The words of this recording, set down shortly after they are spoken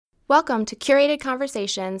Welcome to Curated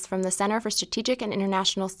Conversations from the Center for Strategic and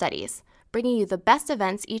International Studies, bringing you the best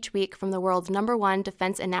events each week from the world's #1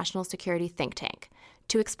 defense and national security think tank.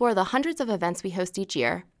 To explore the hundreds of events we host each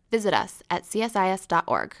year, visit us at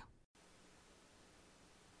csis.org.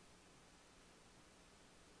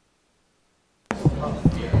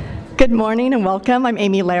 Good morning and welcome. I'm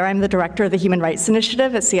Amy Lair. I'm the director of the Human Rights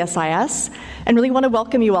Initiative at CSIS, and really want to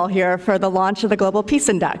welcome you all here for the launch of the Global Peace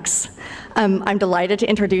Index. I'm delighted to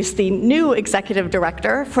introduce the new executive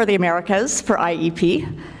director for the Americas for IEP,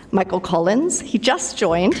 Michael Collins. He just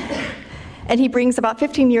joined, and he brings about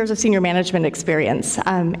 15 years of senior management experience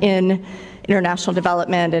in international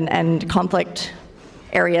development and conflict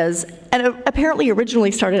areas, and apparently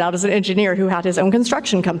originally started out as an engineer who had his own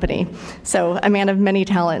construction company. So a man of many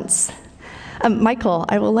talents. Michael,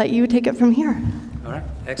 I will let you take it from here. All right,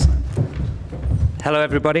 excellent. Hello,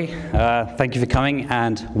 everybody. Thank you for coming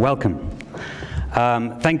and welcome.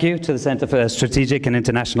 Thank you to the Center for Strategic and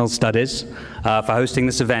International Studies for hosting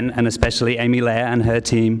this event, and especially Amy Lair and her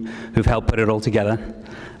team who've helped put it all together.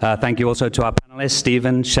 Thank you also to our panelists,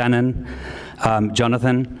 Stephen, Shannon,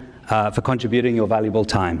 Jonathan, for contributing your valuable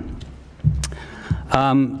time.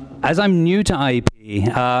 As I'm new to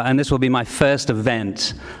IEP, and this will be my first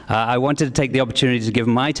event, I wanted to take the opportunity to give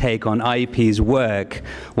my take on IEP's work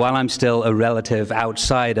while I'm still a relative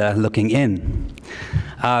outsider looking in.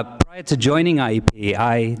 Prior to joining IEP,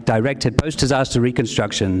 I directed post-disaster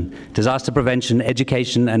reconstruction, disaster prevention,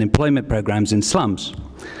 education, and employment programs in slums.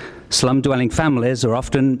 Slum-dwelling families are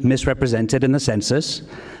often misrepresented in the census.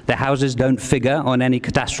 Their houses don't figure on any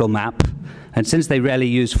cadastral map, and since they rarely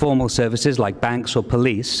use formal services like banks or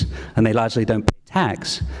police, and they largely don't pay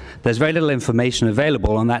tax, there's very little information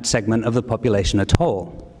available on that segment of the population at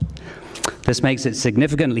all. This makes it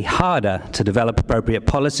significantly harder to develop appropriate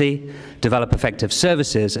policy, develop effective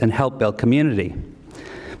services, and help build community.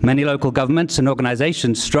 Many local governments and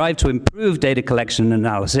organizations strive to improve data collection and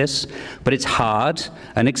analysis, but it's hard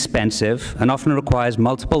and expensive and often requires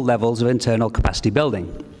multiple levels of internal capacity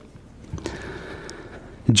building.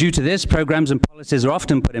 Due to this, programs and policies are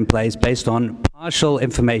often put in place based on partial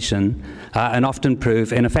information and often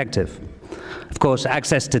prove ineffective. Of course,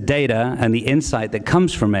 access to data and the insight that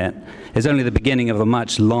comes from it is only the beginning of a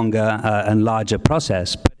much longer and larger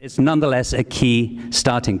process, but it's nonetheless a key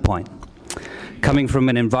starting point. Coming from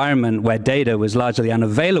an environment where data was largely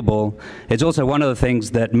unavailable, it's also one of the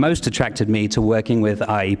things that most attracted me to working with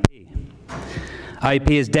IEP.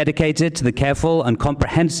 IEP is dedicated to the careful and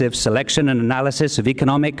comprehensive selection and analysis of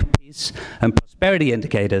economic, peace, and prosperity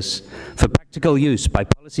indicators for practical use by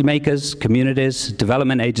policymakers, communities,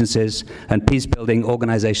 development agencies, and peace-building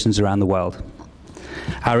organizations around the world.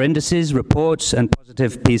 Our indices, reports, and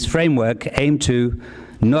positive peace framework aim to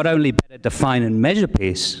not only better define and measure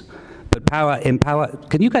peace, but empower,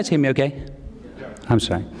 can you guys hear me okay? I'm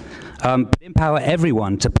sorry. But empower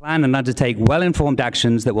everyone to plan and undertake well-informed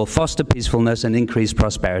actions that will foster peacefulness and increase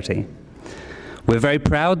prosperity. We're very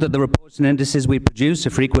proud that the reports and indices we produce are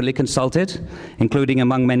frequently consulted, including,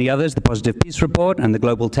 among many others, the Positive Peace Report and the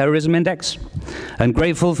Global Terrorism Index, and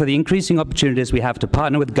grateful for the increasing opportunities we have to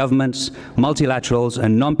partner with governments, multilaterals,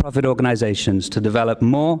 and non-profit organizations to develop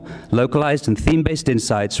more localized and theme-based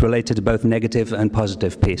insights related to both negative and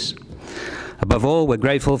positive peace. Above all, we're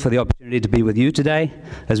grateful for the opportunity to be with you today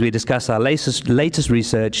as we discuss our latest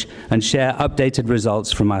research and share updated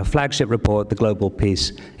results from our flagship report, the Global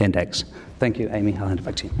Peace Index. Thank you, Amy. I'll hand it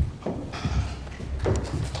back to you.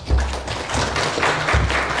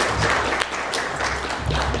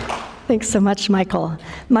 Thanks so much, Michael.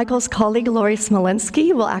 Michael's colleague, Lori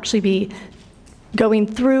Smolinski, will actually be going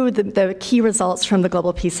through the key results from the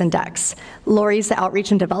Global Peace Index. Lori's the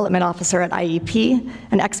Outreach and Development Officer at IEP,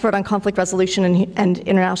 an expert on conflict resolution and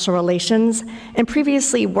international relations, and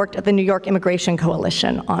previously worked at the New York Immigration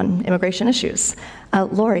Coalition on immigration issues.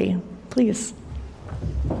 Lori, please.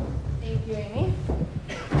 Thank you, Amy.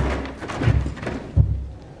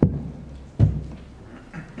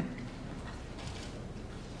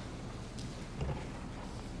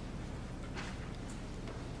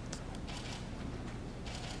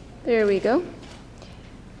 There we go.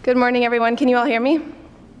 Good morning, everyone. Can you all hear me?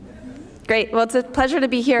 Great. Well, it's a pleasure to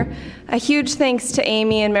be here. A huge thanks to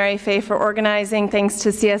Amy and Mary Faye for organizing, thanks to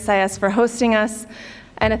CSIS for hosting us,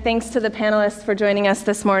 and a thanks to the panelists for joining us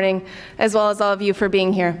this morning, as well as all of you for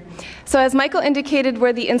being here. So as Michael indicated,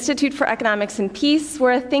 we're the Institute for Economics and Peace.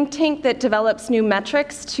 We're a think tank that develops new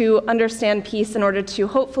metrics to understand peace in order to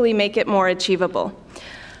hopefully make it more achievable.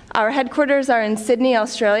 Our headquarters are in Sydney,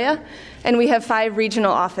 Australia, and we have 5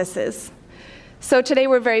 regional offices. So today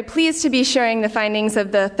we're very pleased to be sharing the findings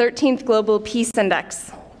of the 13th Global Peace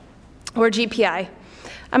Index, or GPI.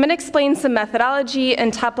 I'm going to explain some methodology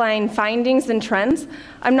and top-line findings and trends.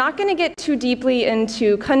 I'm not going to get too deeply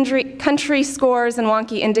into country scores and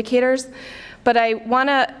wonky indicators, but I want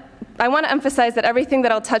to emphasize that everything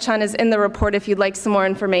that I'll touch on is in the report if you'd like some more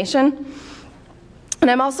information. And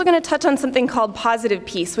I'm also going to touch on something called positive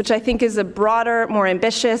peace, which I think is a broader, more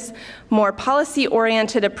ambitious, more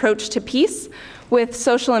policy-oriented approach to peace with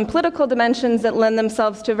social and political dimensions that lend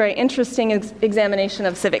themselves to a very interesting examination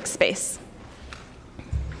of civic space.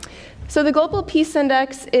 So the Global Peace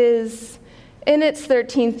Index is in its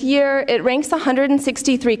 13th year. It ranks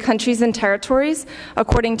 163 countries and territories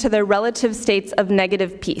according to their relative states of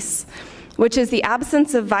negative peace, which is the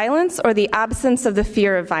absence of violence or the absence of the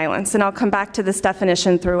fear of violence. And I'll come back to this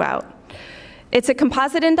definition throughout. It's a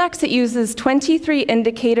composite index that uses 23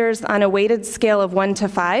 indicators on a weighted scale of 1 to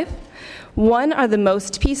 5. 1 are the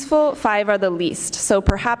most peaceful, 5 are the least, so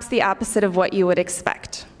perhaps the opposite of what you would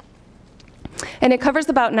expect. And it covers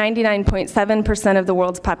about 99.7% of the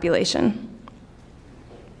world's population.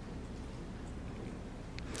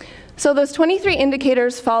 So those 23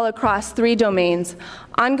 indicators fall across 3 domains: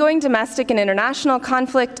 ongoing domestic and international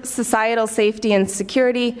conflict, societal safety and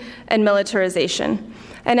security, and militarization.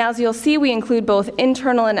 And as you'll see, we include both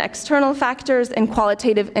internal and external factors and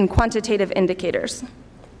qualitative and quantitative indicators.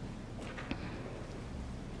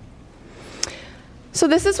 So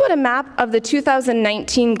this is what a map of the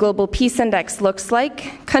 2019 Global Peace Index looks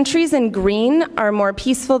like. Countries in green are more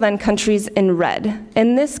peaceful than countries in red.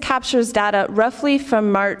 And this captures data roughly from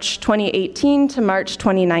March 2018 to March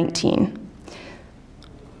 2019.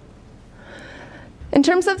 In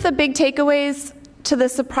terms of the big takeaways, to the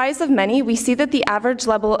surprise of many, we see that the average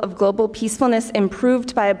level of global peacefulness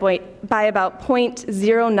improved by about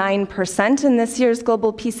 0.09% in this year's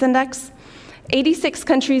Global Peace Index. 86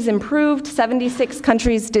 countries improved, 76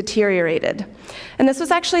 countries deteriorated. And this was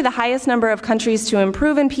actually the highest number of countries to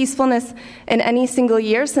improve in peacefulness in any single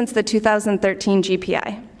year since the 2013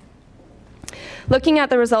 GPI. Looking at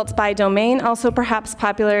the results by domain, also perhaps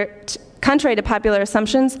contrary to popular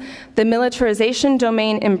assumptions, the militarization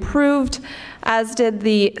domain improved, as did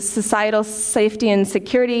the societal safety and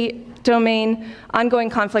security domain. Ongoing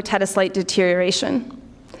conflict had a slight deterioration.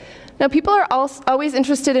 Now, people are always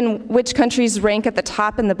interested in which countries rank at the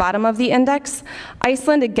top and the bottom of the index.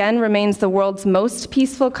 Iceland, again, remains the world's most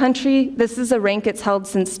peaceful country. This is a rank it's held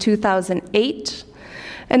since 2008.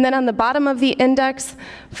 And then on the bottom of the index,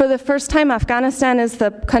 for the first time, Afghanistan is the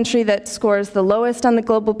country that scores the lowest on the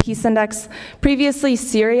Global Peace Index. Previously,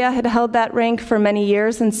 Syria had held that rank for many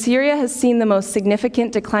years, and Syria has seen the most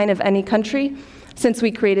significant decline of any country since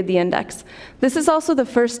we created the index. This is also the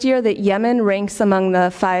first year that Yemen ranks among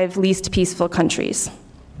the 5 least peaceful countries.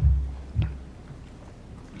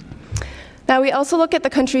 Now, we also look at the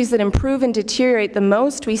countries that improve and deteriorate the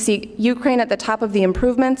most. We see Ukraine at the top of the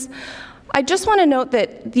improvements. I just want to note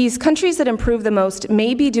that these countries that improve the most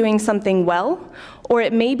may be doing something well, or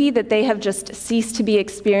it may be that they have just ceased to be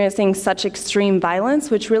experiencing such extreme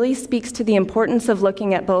violence, which really speaks to the importance of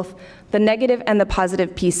looking at both the negative and the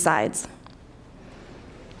positive peace sides.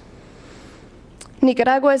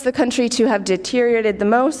 Nicaragua is the country to have deteriorated the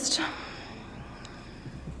most.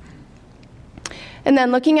 And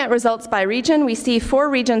then looking at results by region, we see 4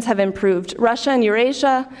 regions have improved: Russia and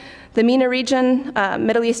Eurasia, the MENA region,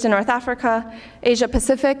 Middle East and North Africa, Asia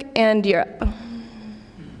Pacific, and Europe.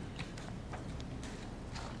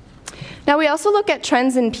 Now we also look at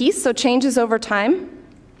trends in peace, so changes over time.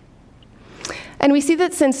 And we see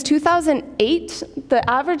that since 2008, the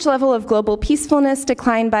average level of global peacefulness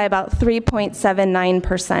declined by about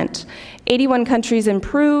 3.79%. 81 countries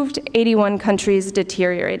improved, 81 countries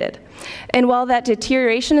deteriorated. And while that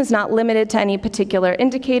deterioration is not limited to any particular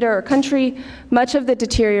indicator or country, much of the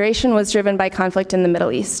deterioration was driven by conflict in the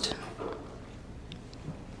Middle East.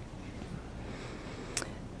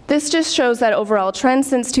 This just shows that overall trend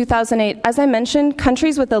since 2008. As I mentioned,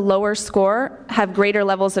 countries with a lower score have greater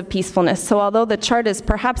levels of peacefulness. So although the chart is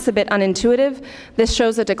perhaps a bit unintuitive, this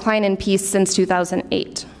shows a decline in peace since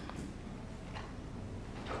 2008.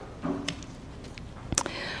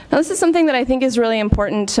 Now, this is something that I think is really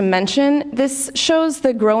important to mention. This shows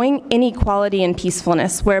the growing inequality in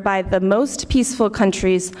peacefulness, whereby the most peaceful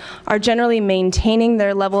countries are generally maintaining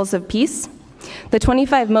their levels of peace. The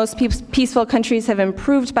 25 most peaceful countries have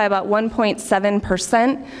improved by about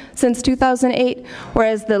 1.7% since 2008,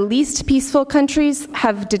 whereas the least peaceful countries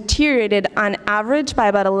have deteriorated on average by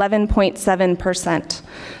about 11.7%.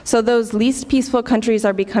 So those least peaceful countries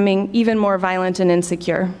are becoming even more violent and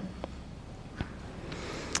insecure.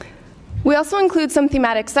 We also include some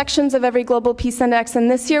thematic sections of every Global Peace Index, and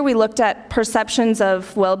this year we looked at perceptions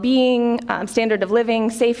of well-being, standard of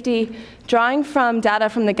living, safety, drawing from data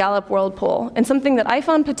from the Gallup World Poll. And something that I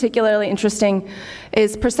found particularly interesting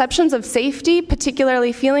is perceptions of safety,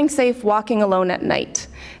 particularly feeling safe walking alone at night.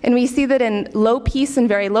 And we see that in low peace and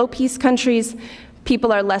very low peace countries,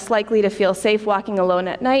 people are less likely to feel safe walking alone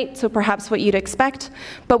at night, so perhaps what you'd expect.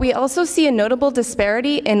 But we also see a notable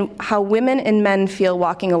disparity in how women and men feel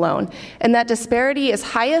walking alone. And that disparity is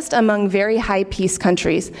highest among very high peace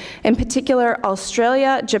countries, in particular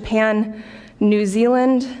Australia, Japan, New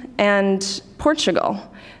Zealand, and Portugal.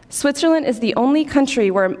 Switzerland is the only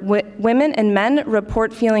country where women and men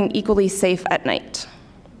report feeling equally safe at night.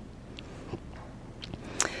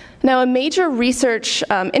 Now, a major research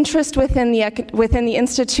interest within the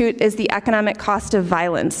Institute is the economic cost of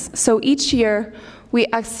violence. So each year, we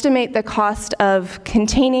estimate the cost of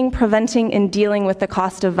containing, preventing, and dealing with the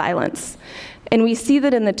cost of violence. And we see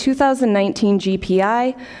that in the 2019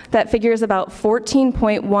 GPI, that figure is about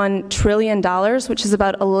 $14.1 trillion, which is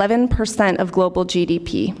about 11% of global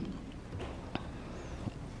GDP.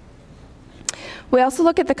 We also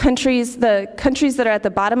look at the countries that are at the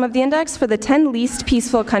bottom of the index. For the 10 least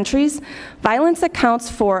peaceful countries, violence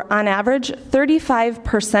accounts for, on average,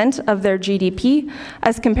 35% of their GDP,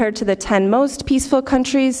 as compared to the 10 most peaceful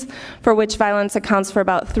countries, for which violence accounts for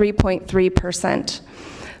about 3.3%.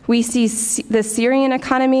 We see the Syrian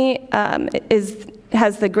economy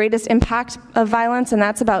has the greatest impact of violence, and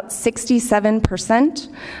that's about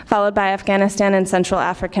 67%, followed by Afghanistan and Central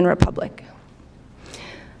African Republic.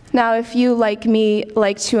 Now, if you, like me,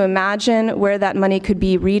 like to imagine where that money could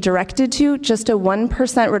be redirected to, just a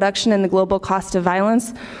 1% reduction in the global cost of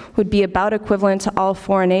violence would be about equivalent to all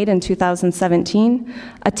foreign aid in 2017.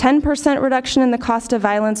 A 10% reduction in the cost of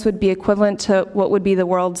violence would be equivalent to what would be the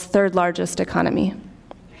world's third largest economy.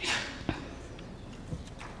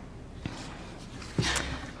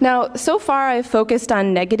 Now, so far I've focused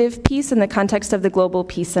on negative peace in the context of the Global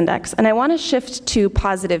Peace Index, and I want to shift to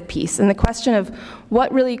positive peace and the question of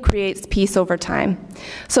what really creates peace over time.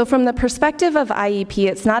 So from the perspective of IEP,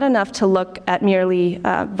 it's not enough to look at merely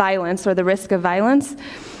violence or the risk of violence,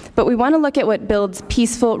 but we want to look at what builds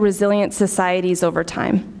peaceful, resilient societies over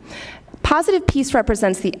time. Positive peace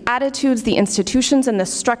represents the attitudes, the institutions, and the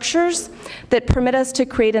structures that permit us to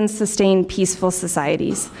create and sustain peaceful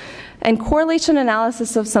societies. And correlation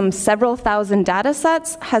analysis of some several thousand data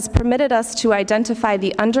sets has permitted us to identify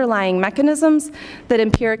the underlying mechanisms that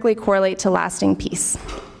empirically correlate to lasting peace.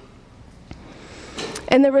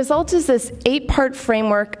 And the result is this 8-part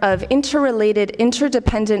framework of interrelated,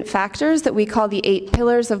 interdependent factors that we call the 8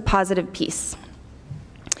 pillars of positive peace.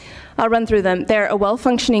 I'll run through them. They're a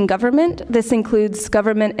well-functioning government. This includes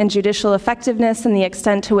government and judicial effectiveness and the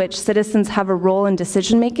extent to which citizens have a role in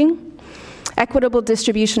decision-making. Equitable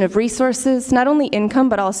distribution of resources, not only income,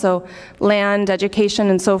 but also land, education,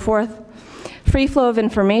 and so forth. Free flow of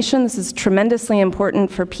information, this is tremendously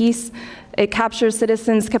important for peace. It captures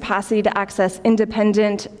citizens' capacity to access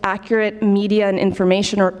independent, accurate media and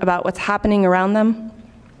information about what's happening around them.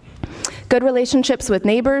 Good relationships with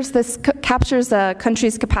neighbors, this captures a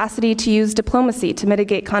country's capacity to use diplomacy to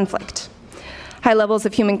mitigate conflict. High levels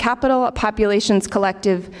of human capital, a population's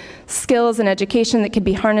collective skills and education that can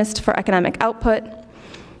be harnessed for economic output.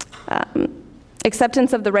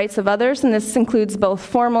 Acceptance of the rights of others, and this includes both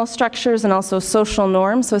formal structures and also social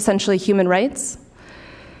norms, so essentially human rights.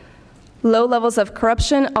 Low levels of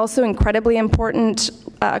corruption, also incredibly important.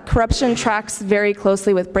 Corruption tracks very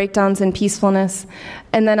closely with breakdowns in peacefulness,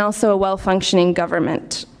 and then also a well-functioning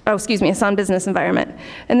government. A sound business environment.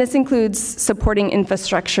 And this includes supporting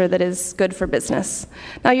infrastructure that is good for business.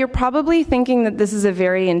 Now, you're probably thinking that this is a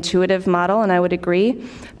very intuitive model, and I would agree,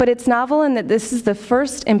 but it's novel in that this is the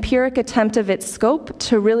first empiric attempt of its scope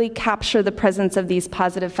to really capture the presence of these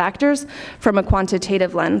positive factors from a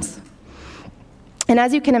quantitative lens. And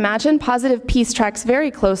as you can imagine, positive peace tracks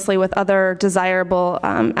very closely with other desirable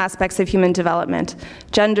aspects of human development: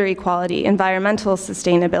 gender equality, environmental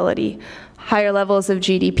sustainability, higher levels of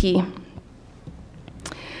GDP.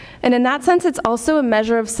 And in that sense, it's also a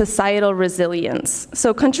measure of societal resilience.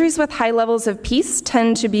 So countries with high levels of peace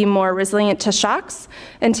tend to be more resilient to shocks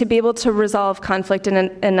and to be able to resolve conflict in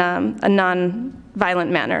a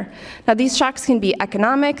non-violent manner. Now, these shocks can be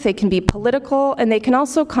economic, they can be political, and they can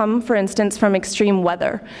also come, for instance, from extreme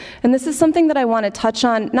weather. And this is something that I want to touch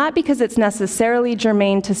on, not because it's necessarily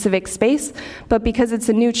germane to civic space, but because it's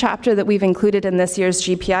a new chapter that we've included in this year's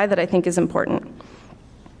GPI that I think is important.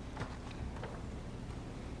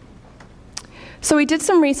 So we did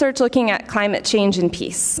some research looking at climate change and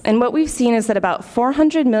peace, and what we've seen is that about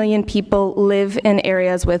 400 million people live in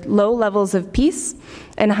areas with low levels of peace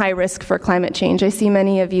and high risk for climate change. I see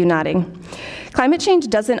many of you nodding. Climate change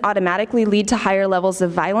doesn't automatically lead to higher levels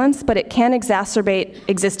of violence, but it can exacerbate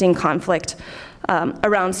existing conflict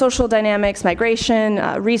around social dynamics, migration,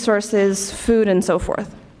 resources, food, and so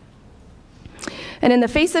forth. And in the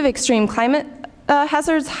face of extreme climate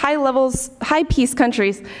hazards, high peace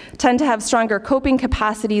countries tend to have stronger coping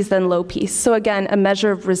capacities than low peace. So again, a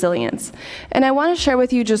measure of resilience. And I want to share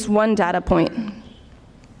with you just one data point.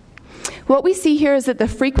 What we see here is that the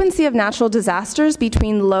frequency of natural disasters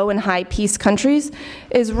between low and high peace countries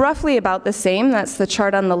is roughly about the same. That's the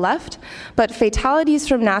chart on the left. But fatalities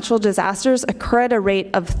from natural disasters occur at a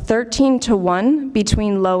rate of 13-to-1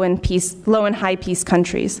 between low and high peace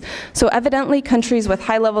countries. So evidently, countries with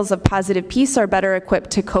high levels of positive peace are better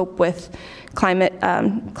equipped to cope with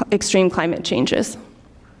extreme climate changes.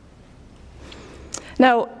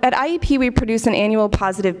 Now, at IEP, we produce an annual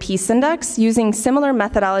positive peace index using similar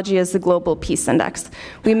methodology as the Global Peace Index.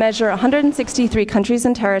 We measure 163 countries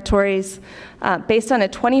and territories. Based on a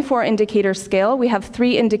 24-indicator scale, we have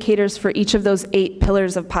 3 indicators for each of those 8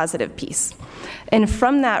 pillars of positive peace. And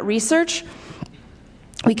from that research,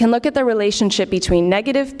 we can look at the relationship between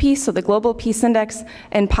negative peace, so the Global Peace Index,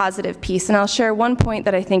 and positive peace. And I'll share one point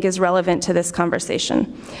that I think is relevant to this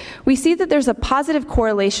conversation. We see that there's a positive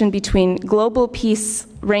correlation between global peace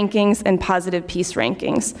rankings and positive peace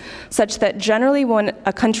rankings, such that generally when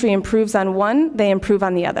a country improves on one, they improve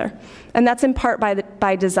on the other. And that's in part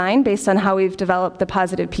by design, based on how we've developed the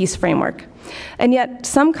positive peace framework. And yet,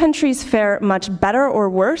 some countries fare much better or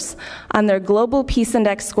worse on their Global Peace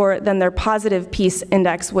Index score than their positive peace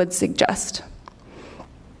index would suggest.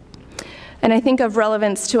 And I think of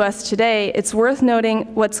relevance to us today, it's worth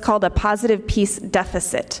noting what's called a positive peace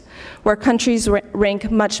deficit, where countries rank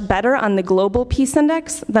much better on the Global Peace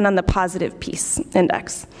Index than on the positive peace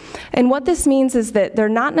index. And what this means is that they're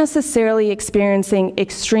not necessarily experiencing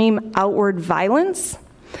extreme outward violence,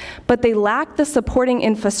 but they lack the supporting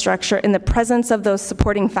infrastructure in the presence of those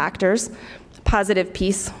supporting factors, positive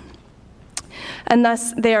peace, and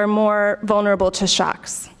thus they are more vulnerable to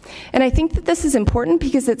shocks. And I think that this is important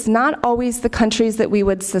because it's not always the countries that we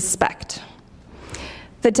would suspect.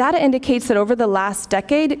 The data indicates that over the last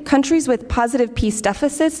decade, countries with positive peace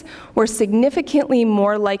deficits were significantly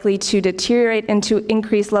more likely to deteriorate into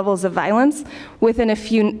increased levels of violence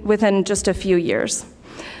within just a few years.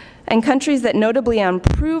 And countries that notably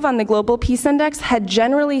improve on the Global Peace Index had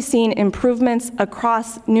generally seen improvements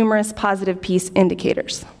across numerous positive peace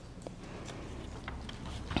indicators.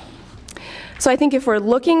 So I think if we're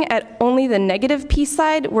looking at only the negative peace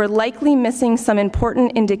side, we're likely missing some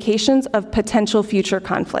important indications of potential future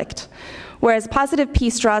conflict. Whereas positive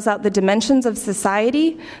peace draws out the dimensions of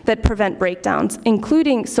society that prevent breakdowns,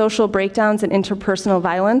 including social breakdowns and interpersonal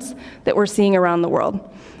violence that we're seeing around the world.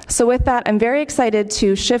 So with that, I'm very excited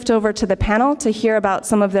to shift over to the panel to hear about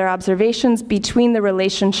some of their observations between the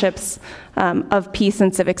relationships of peace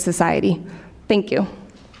and civic society. Thank you.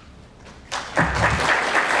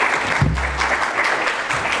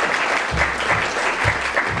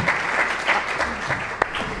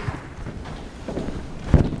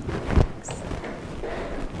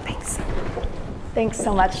 Thanks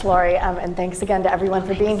so much, Lori, and thanks again to everyone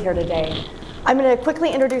for being here today. I'm going to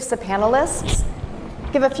quickly introduce the panelists,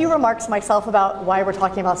 give a few remarks myself about why we're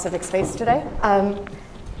talking about civic space today, and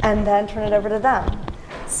then turn it over to them.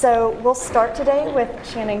 So we'll start today with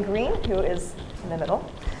Shannon Green, who is in the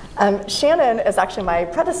middle. Shannon is actually my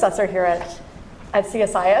predecessor here at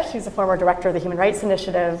CSIS. She's a former director of the Human Rights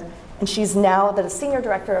Initiative, and she's now the senior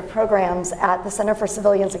director of programs at the Center for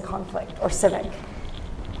Civilians in Conflict, or CIVIC.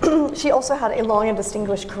 She also had a long and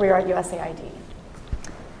distinguished career at USAID.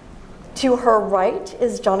 To her right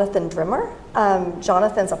is Jonathan Drimmer.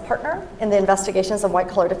 Jonathan's a partner in the investigations of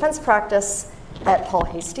white-collar defense practice at Paul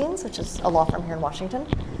Hastings, which is a law firm here in Washington.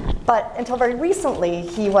 But until very recently,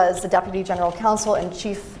 he was the Deputy General Counsel and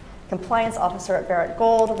Chief Compliance Officer at Barrick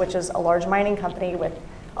Gold, which is a large mining company with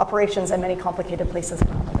operations in many complicated places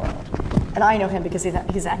around the world. And I know him because he's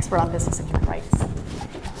an expert on business and human rights.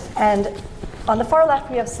 And on the far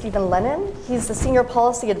left, we have Stephen Lennon. He's the Senior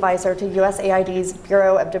Policy Advisor to USAID's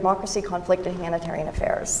Bureau of Democracy, Conflict, and Humanitarian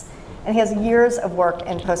Affairs. And he has years of work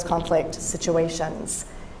in post-conflict situations.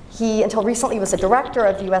 He, until recently, was a director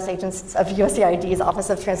of USAID's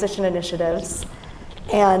Office of Transition Initiatives,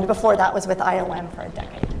 and before that was with IOM for a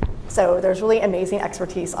decade. So there's really amazing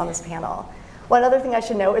expertise on this panel. One other thing I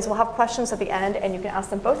should note is we'll have questions at the end, and you can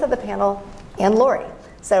ask them both of the panel and Lori.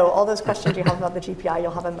 So all those questions you have about the GPI,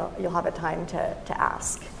 you'll have a time to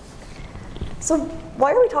ask. So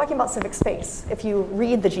why are we talking about civic space? If you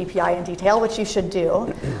read the GPI in detail, which you should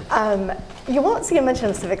do, you won't see a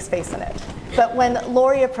mention of civic space in it. But when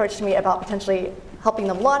Lori approached me about potentially helping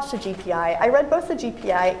them launch the GPI, I read both the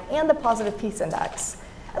GPI and the Positive Peace Index.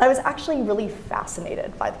 And I was actually really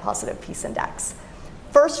fascinated by the Positive Peace Index.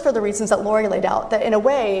 First, for the reasons that Lori laid out, that in a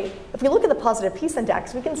way, if we look at the Positive Peace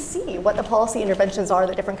Index, we can see what the policy interventions are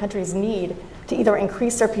that different countries need to either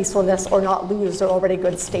increase their peacefulness or not lose their already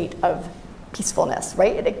good state of peacefulness,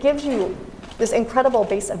 right? It gives you this incredible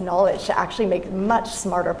base of knowledge to actually make much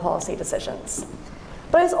smarter policy decisions.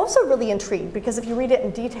 But I was also really intrigued because if you read it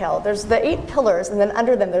in detail, there's the 8 pillars, and then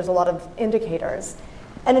under them there's a lot of indicators.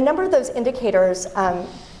 And a number of those indicators,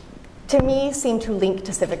 to me, seem to link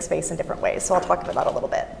to civic space in different ways, so I'll talk about that a little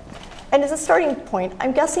bit. And as a starting point,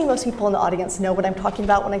 I'm guessing most people in the audience know what I'm talking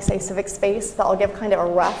about when I say civic space, but I'll give kind of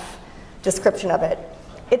a rough description of it.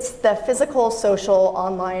 It's the physical, social,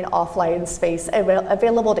 online, offline space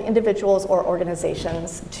available to individuals or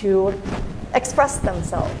organizations to express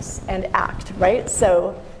themselves and act, right?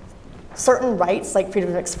 So certain rights like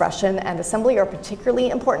freedom of expression and assembly are particularly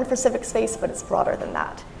important for civic space, but it's broader than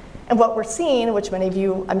that. And what we're seeing, which many of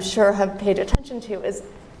you I'm sure have paid attention to, is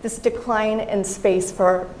this decline in space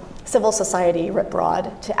for civil society writ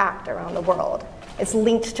broad to act around the world. It's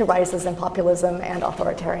linked to rises in populism and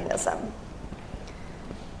authoritarianism.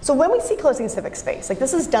 So when we see closing civic space, like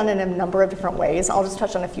this is done in a number of different ways. I'll just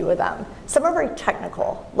touch on a few of them. Some are very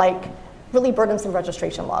technical, like really burdensome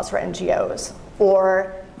registration laws for NGOs,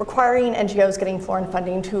 or requiring NGOs getting foreign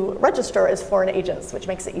funding to register as foreign agents, which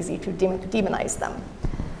makes it easy to demonize them.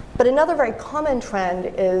 But another very common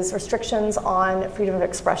trend is restrictions on freedom of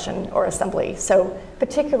expression or assembly. So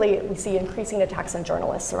particularly, we see increasing attacks on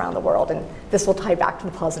journalists around the world, and this will tie back to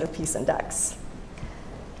the Positive Peace Index.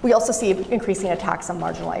 We also see increasing attacks on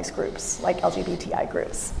marginalized groups, like LGBTI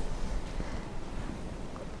groups.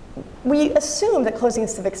 We assume that closing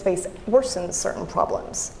civic space worsens certain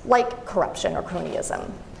problems, like corruption or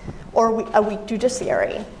cronyism, or a weak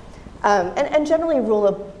judiciary, and generally rule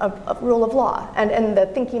of law. And the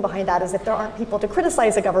thinking behind that is if there aren't people to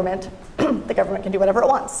criticize a government, the government can do whatever it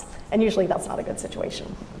wants. And usually that's not a good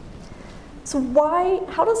situation. So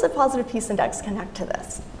how does the Positive Peace Index connect to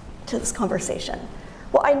this conversation?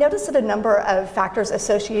 Well, I noticed that a number of factors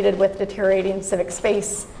associated with deteriorating civic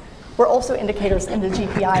space were also indicators in the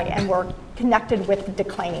GPI and were connected with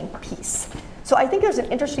declining peace. So I think there's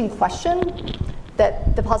an interesting question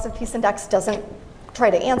that the Positive Peace Index doesn't try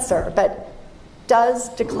to answer, but does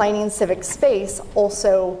declining civic space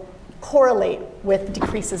also correlate with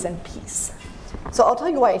decreases in peace? So I'll tell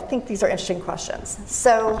you why I think these are interesting questions.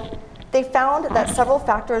 So they found that several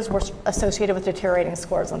factors were associated with deteriorating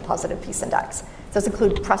scores on Positive Peace Index. Those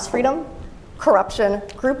include press freedom, corruption,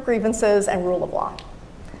 group grievances, and rule of law,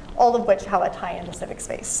 all of which have a tie into civic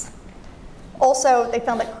space. Also, they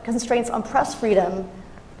found that constraints on press freedom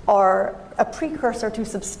are a precursor to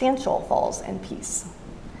substantial falls in peace.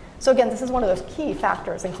 So again, this is one of those key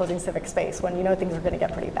factors in closing civic space when you know things are going to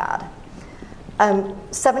get pretty bad.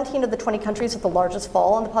 17 of the 20 countries with the largest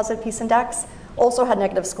fall on the Positive Peace Index also had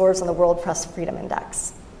negative scores on the World Press Freedom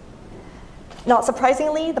Index. Not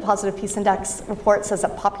surprisingly, the Positive Peace Index report says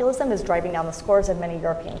that populism is driving down the scores in many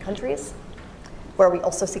European countries, where we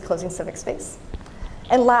also see closing civic space.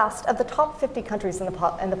 And last, of the top 50 countries in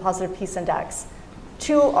the Positive Peace Index,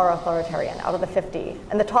 2 are authoritarian out of the 50.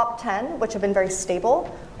 And the top 10, which have been very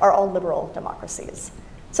stable, are all liberal democracies.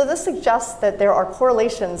 So this suggests that there are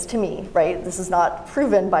correlations to me, right? This is not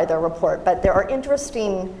proven by their report, but there are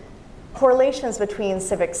interesting correlations between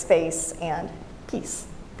civic space and peace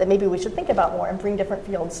that maybe we should think about more and bring different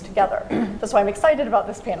fields together. That's why I'm excited about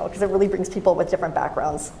this panel, because it really brings people with different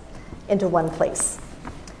backgrounds into one place.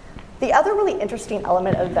 The other really interesting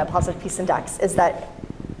element of the Positive Peace Index is that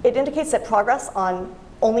it indicates that progress on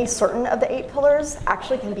only certain of the 8 pillars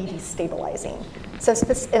actually can be destabilizing. So,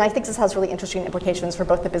 and I think this has really interesting implications for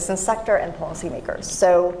both the business sector and policymakers.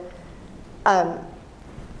 So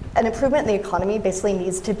an improvement in the economy basically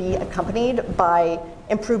needs to be accompanied by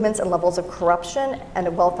improvements in levels of corruption and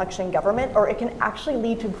a well-functioning government, or it can actually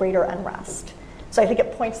lead to greater unrest. So I think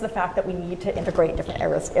it points to the fact that we need to integrate different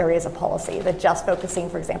areas of policy, that just focusing,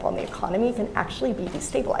 for example, on the economy can actually be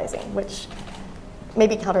destabilizing, which may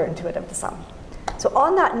be counterintuitive to some. So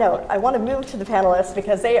on that note, I want to move to the panelists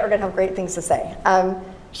because they are going to have great things to say.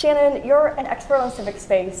 Shannon, you're an expert on civic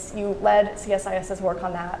space. You led CSIS's work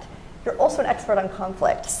on that. You're also an expert on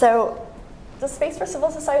conflict. So does space for civil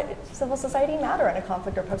society matter in a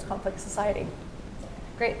conflict or post-conflict society?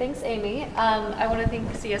 Great, thanks, Amy. I want to thank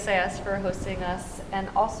CSIS for hosting us and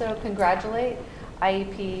also congratulate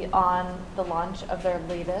IEP on the launch of their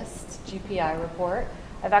latest GPI report.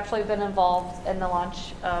 I've actually been involved in the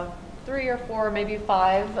launch of 3 or 4, maybe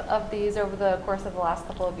 5 of these over the course of the last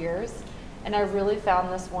couple of years. And I really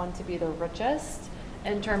found this one to be the richest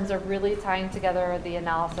in terms of really tying together the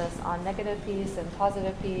analysis on negative peace and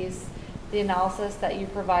positive peace, the analysis that you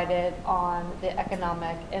provided on the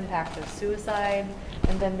economic impact of suicide,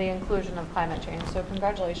 and then the inclusion of climate change. So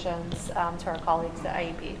congratulations to our colleagues at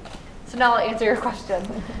IEP. So now I'll answer your question.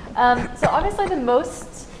 So obviously the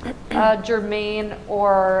most germane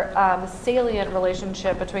or salient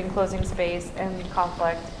relationship between closing space and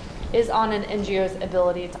conflict is on an NGO's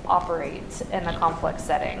ability to operate in a conflict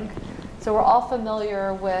setting. So we're all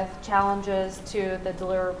familiar with challenges to the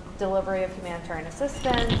delivery of humanitarian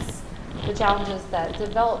assistance, the challenges that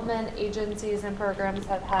development agencies and programs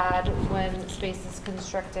have had when space is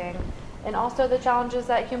constricting, and also the challenges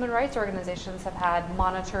that human rights organizations have had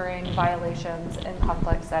monitoring violations in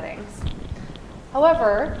conflict settings.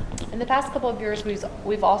 However, in the past couple of years,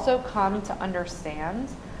 we've also come to understand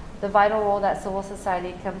the vital role that civil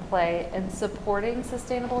society can play in supporting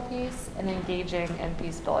sustainable peace and engaging in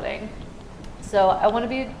peace building. So I want to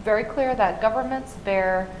be very clear that governments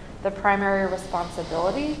bear the primary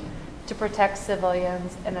responsibility to protect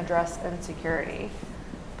civilians and address insecurity.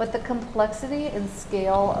 But the complexity and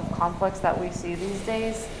scale of conflicts that we see these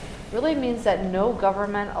days really means that no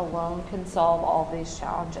government alone can solve all these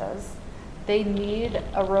challenges. They need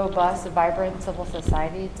a robust, vibrant civil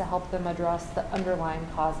society to help them address the underlying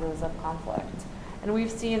causes of conflict. And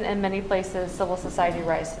we've seen in many places civil society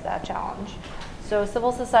rise to that challenge. So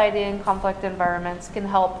civil society in conflict environments can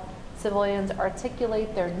help civilians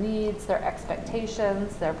articulate their needs, their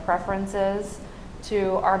expectations, their preferences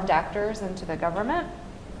to armed actors and to the government.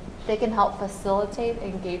 They can help facilitate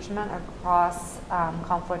engagement across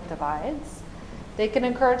conflict divides. They can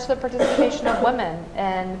encourage the participation of women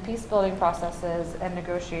in peace-building processes and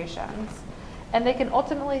negotiations. And they can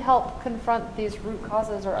ultimately help confront these root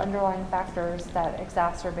causes or underlying factors that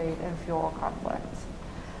exacerbate and fuel conflict.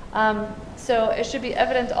 So it should be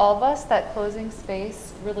evident to all of us that closing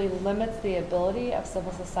space really limits the ability of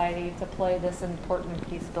civil society to play this important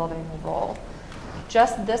peace-building role.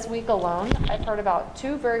 Just this week alone, I've heard about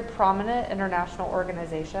 2 very prominent international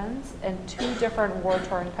organizations in 2 different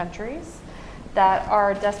war-torn countries that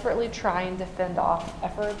are desperately trying to fend off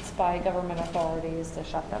efforts by government authorities to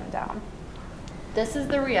shut them down. This is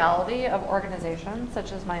the reality of organizations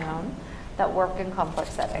such as my own that work in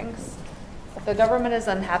conflict settings. If the government is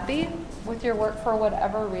unhappy with your work for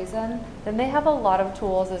whatever reason, then they have a lot of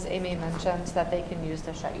tools, as Amy mentioned, that they can use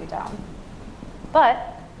to shut you down.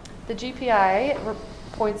 But the GPI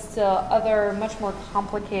points to other much more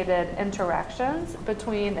complicated interactions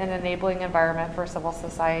between an enabling environment for civil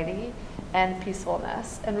society and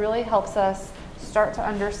peacefulness, and really helps us start to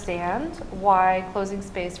understand why closing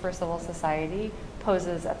space for civil society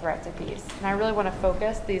poses a threat to peace. And I really want to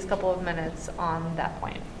focus these couple of minutes on that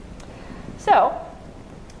point. So,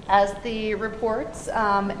 as the reports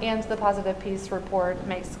and the Positive Peace report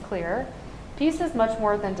makes clear, peace is much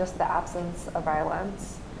more than just the absence of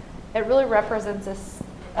violence. It really represents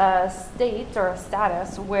a state or a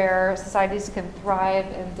status where societies can thrive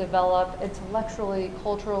and develop intellectually,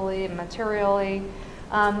 culturally, materially,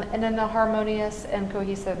 and in a harmonious and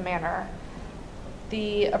cohesive manner.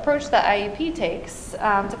 The approach that IEP takes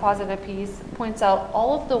to positive peace points out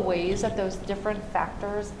all of the ways that those different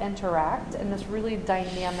factors interact in this really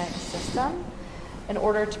dynamic system in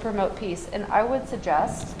order to promote peace. And I would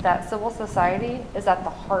suggest that civil society is at the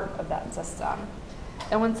heart of that system.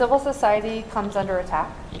 And when civil society comes under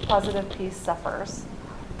attack, positive peace suffers,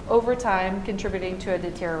 over time contributing to a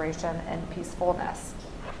deterioration in peacefulness.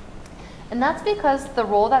 And that's because the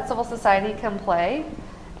role that civil society can play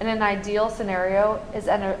in an ideal scenario is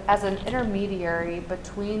as an intermediary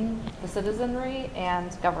between the citizenry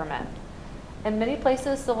and government. In many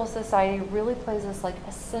places, civil society really plays this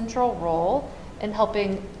a central role in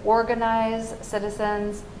helping organize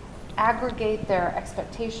citizens, aggregate their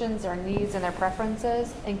expectations, their needs, and their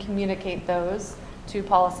preferences, and communicate those to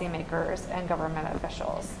policymakers and government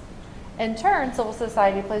officials. In turn, civil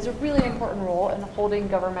society plays a really important role in holding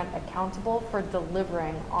government accountable for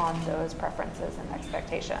delivering on those preferences and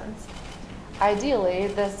expectations. Ideally,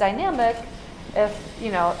 this dynamic,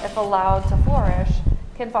 if allowed to flourish,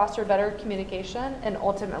 can foster better communication and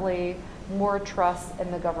ultimately more trust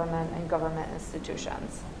in the government and government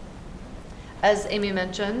institutions. As Amy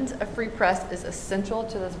mentioned, a free press is essential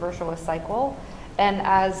to this virtuous cycle. And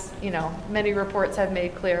as many reports have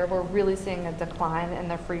made clear, we're really seeing a decline in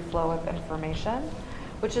the free flow of information,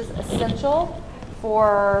 which is essential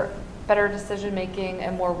for better decision making,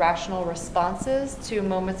 and more rational responses to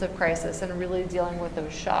moments of crisis and really dealing with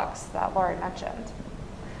those shocks that Laurie mentioned.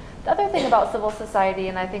 The other thing about civil society,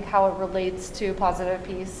 and I think how it relates to positive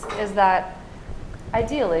peace, is that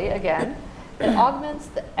ideally, again, it augments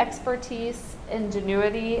the expertise,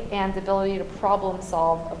 ingenuity, and ability to problem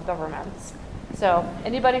solve of governments. So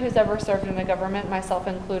anybody who's ever served in a government, myself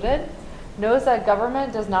included, knows that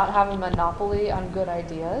government does not have a monopoly on good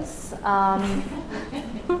ideas.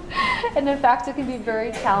 And in fact, it can be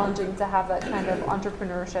very challenging to have that kind of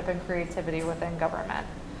entrepreneurship and creativity within government.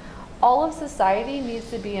 All of society needs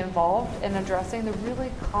to be involved in addressing the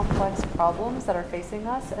really complex problems that are facing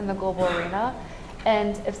us in the global arena.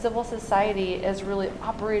 And if civil society is really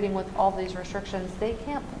operating with all these restrictions, they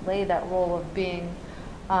can't play that role of being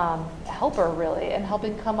a helper, really, and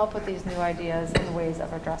helping come up with these new ideas and ways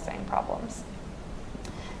of addressing problems.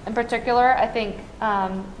 In particular, I think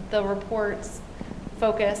the report's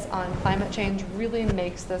focus on climate change really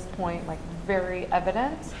makes this point very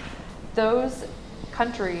evident. Those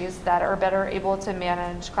countries that are better able to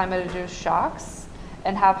manage climate-induced shocks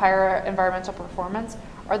and have higher environmental performance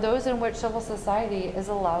are those in which civil society is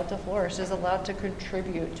allowed to flourish, is allowed to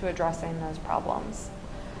contribute to addressing those problems.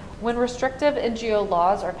 When restrictive NGO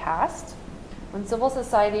laws are passed, when civil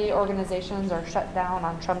society organizations are shut down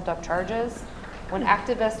on trumped-up charges, when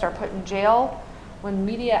activists are put in jail, when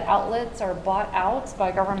media outlets are bought out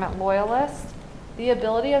by government loyalists, the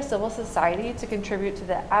ability of civil society to contribute to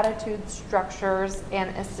the attitudes, structures,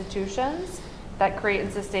 and institutions that create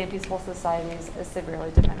and sustain peaceful societies is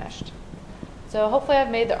severely diminished. So hopefully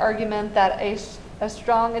I've made the argument that a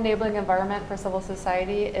strong enabling environment for civil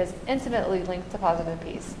society is intimately linked to positive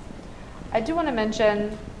peace. I do want to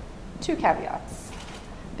mention two caveats,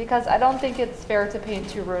 because I don't think it's fair to paint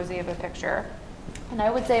too rosy of a picture. And I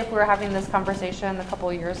would say if we were having this conversation a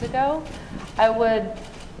couple years ago, I would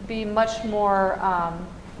be much more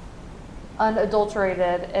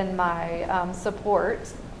unadulterated in my support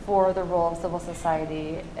for the role of civil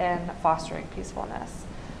society in fostering peacefulness.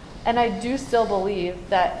 And I do still believe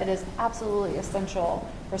that it is absolutely essential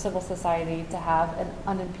for civil society to have an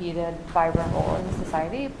unimpeded, vibrant role in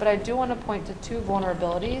society. But I do want to point to two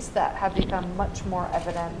vulnerabilities that have become much more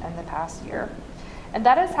evident in the past year. And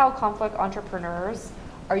that is how conflict entrepreneurs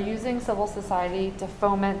are using civil society to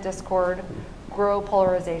foment discord, grow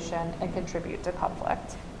polarization, and contribute to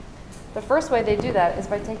conflict. The first way they do that is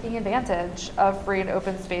by taking advantage of free and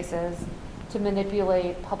open spaces to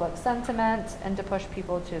manipulate public sentiment and to push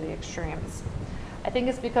people to the extremes. I think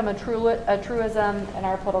it's become a truism in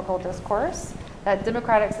our political discourse that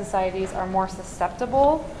democratic societies are more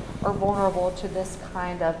susceptible or vulnerable to this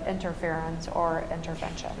kind of interference or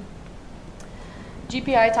intervention.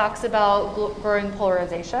 GPI talks about growing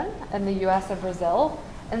polarization in the US and Brazil,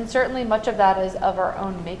 and certainly much of that is of our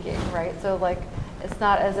own making, right? So it's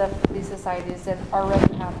not as if these societies didn't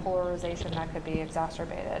already have polarization that could be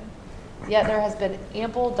exacerbated. Yet there has been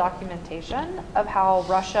ample documentation of how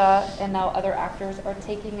Russia and now other actors are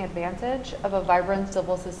taking advantage of a vibrant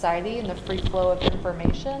civil society and the free flow of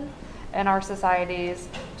information in our societies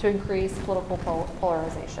to increase political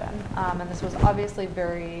polarization. And this was obviously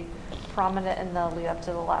very prominent in the lead up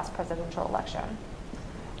to the last presidential election.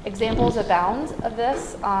 Examples abound of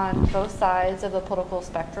this on both sides of the political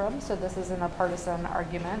spectrum, so this isn't a partisan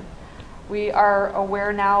argument. We are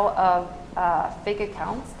aware now of fake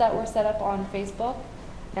accounts that were set up on Facebook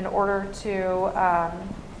in order to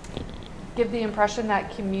give the impression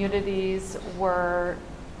that communities were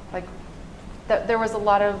that there was a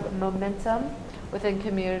lot of momentum within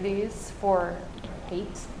communities for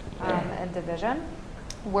hate and division.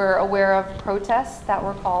 We're aware of protests that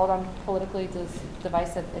were called on politically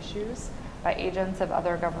divisive issues by agents of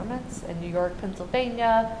other governments in New York,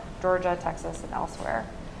 Pennsylvania, Georgia, Texas, and elsewhere.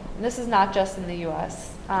 And this is not just in the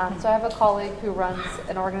US. So I have a colleague who runs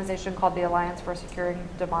an organization called the Alliance for Securing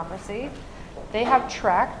Democracy. They have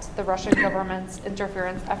tracked the Russian government's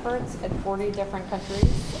interference efforts in 40 different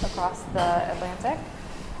countries across the Atlantic.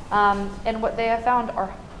 And what they have found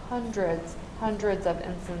are hundreds of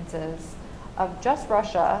instances of just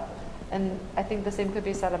Russia, and I think the same could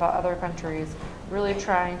be said about other countries, really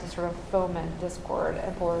trying to sort of foment discord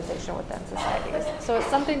and polarization within societies. So it's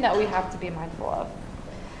something that we have to be mindful of.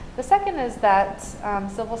 The second is that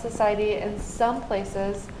civil society in some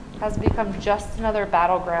places has become just another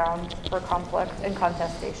battleground for conflict and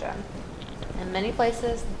contestation. In many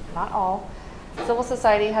places, not all, civil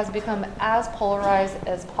society has become as polarized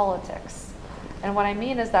as politics. And what I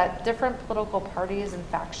mean is that different political parties and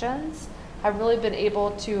factions have really been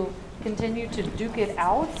able to continue to duke it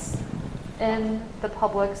out in the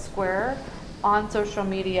public square on social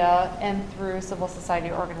media and through civil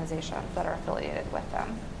society organizations that are affiliated with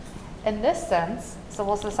them. In this sense,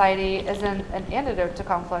 civil society isn't an antidote to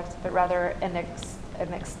conflict, but rather an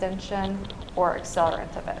extension or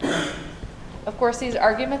accelerant of it. Of course, these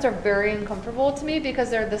arguments are very uncomfortable to me because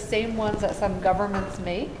they're the same ones that some governments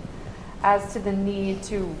make as to the need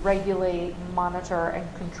to regulate, monitor,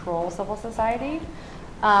 and control civil society.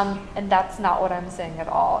 And that's not what I'm saying at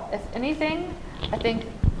all. If anything, I think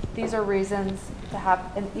these are reasons to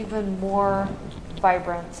have an even more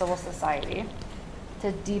vibrant civil society,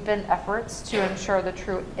 to deepen efforts to ensure the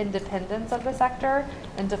true independence of the sector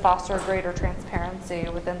and to foster greater transparency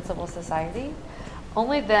within civil society.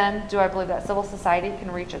 Only then do I believe that civil society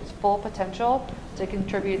can reach its full potential to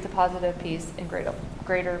contribute to positive peace and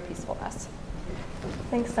greater peacefulness.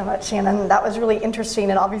 Thanks so much, Shannon. That was really interesting,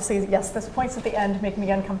 and obviously, yes, those points at the end make me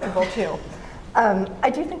uncomfortable too. I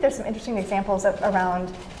do think there's some interesting examples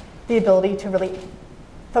around the ability to really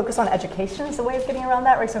focus on education as a way of getting around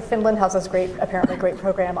that, right? So Finland has this apparently great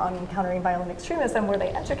program on countering violent extremism where they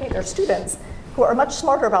educate their students who are much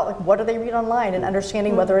smarter about like what do they read online and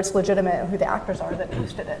understanding whether it's legitimate and who the actors are that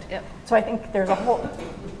posted it. Yep. So I think there's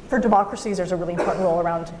for democracies, there's a really important role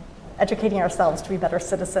around educating ourselves to be better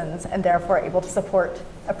citizens and therefore able to support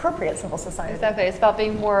appropriate civil society. Exactly. It's about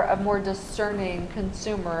being a more discerning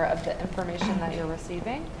consumer of the information that you're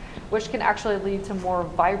receiving, which can actually lead to more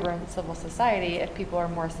vibrant civil society if people are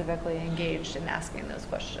more civically engaged in asking those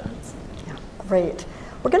questions. Yeah, great.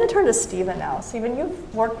 We're going to turn to Stephen now. Stephen,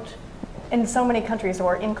 you've worked in so many countries that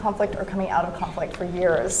were in conflict or coming out of conflict for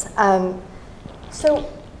years. So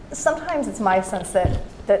sometimes it's my sense that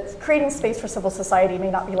creating space for civil society may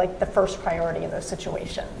not be like the first priority in those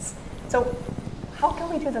situations. So how can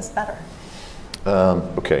we do this better?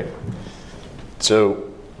 Okay. So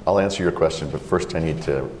I'll answer your question, but first I need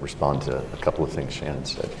to respond to a couple of things Shannon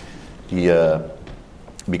said.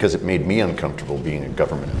 Because it made me uncomfortable being a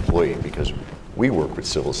government employee, because we work with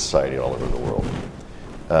civil society all over the world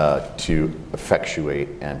to effectuate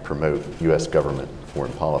and promote U.S. government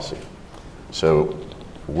foreign policy. So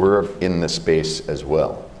we're in this space as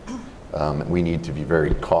well. We need to be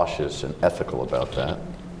very cautious and ethical about that,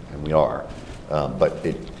 and we are. But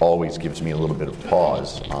it always gives me a little bit of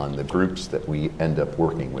pause on the groups that we end up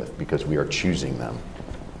working with, because we are choosing them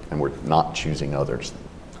and we're not choosing others.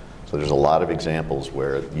 So there's a lot of examples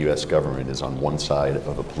where the US government is on one side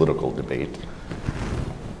of a political debate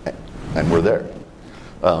and we're there.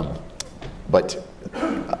 But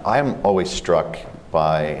I'm always struck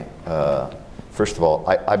by, first of all,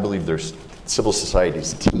 I believe there's civil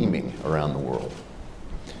societies teeming around the world.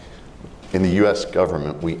 In the US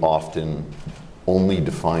government, we often only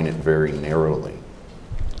define it very narrowly,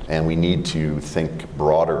 and we need to think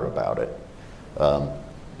broader about it.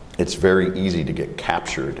 It's very easy to get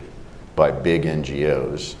captured by big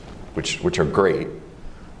NGOs, which are great,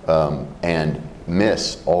 and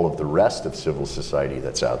miss all of the rest of civil society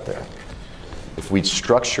that's out there. If we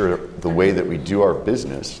structure the way that we do our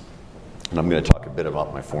business, and I'm going to talk a bit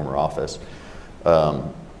about my former office,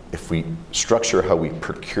 if we structure how we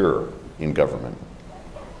procure in government,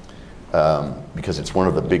 because it's one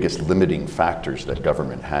of the biggest limiting factors that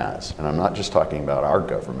government has. And I'm not just talking about our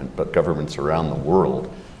government, but governments around the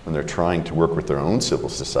world, when they're trying to work with their own civil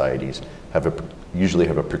societies, usually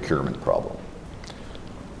have a procurement problem.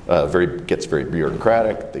 Gets very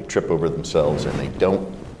bureaucratic, they trip over themselves, and they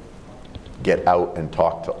don't get out and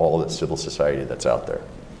talk to all the civil society that's out there.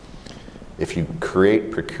 If you create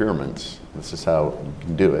procurements, this is how you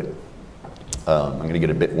can do it. I'm going to get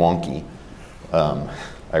a bit wonky.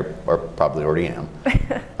 I probably already am.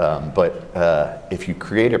 But if you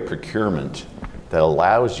create a procurement that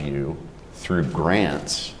allows you, through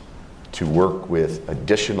grants, to work with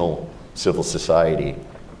additional civil society,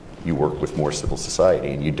 you work with more civil society,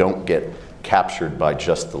 and you don't get captured by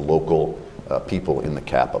just the local people in the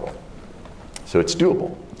capital. So it's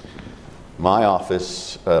doable. My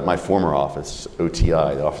office, my former office,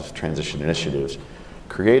 OTI, the Office of Transition Initiatives,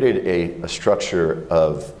 created a structure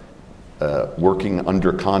of working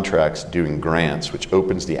under contracts, doing grants, which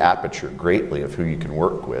opens the aperture greatly of who you can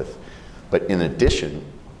work with. But in addition,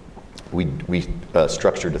 we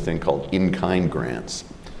structured a thing called in-kind grants.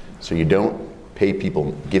 So you don't pay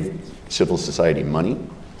people, give civil society money,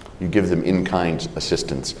 you give them in-kind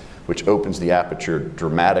assistance, which opens the aperture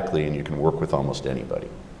dramatically, and you can work with almost anybody.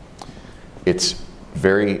 It's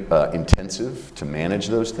very intensive to manage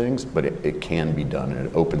those things, but it can be done, and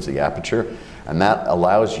it opens the aperture. And that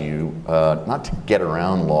allows you not to get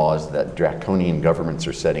around laws that draconian governments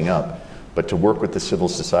are setting up, but to work with the civil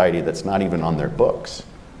society that's not even on their books,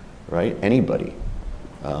 right? Anybody.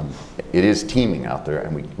 It is teaming out there,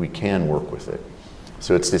 and we can work with it.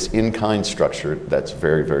 So it's this in-kind structure that's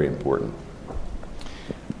very, very important.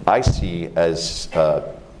 I see as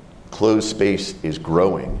closed space is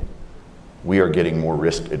growing, we are getting more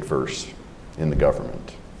risk adverse in the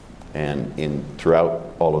government and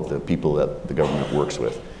throughout all of the people that the government works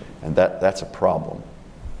with. And that's a problem.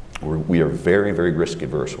 We are very, very risk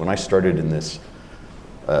adverse. When I started in this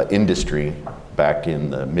industry back in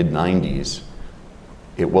the mid-90s,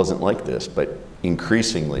 it wasn't like this, but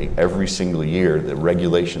increasingly, every single year, the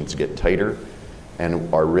regulations get tighter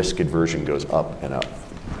and our risk aversion goes up and up.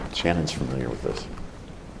 Shannon's familiar with this.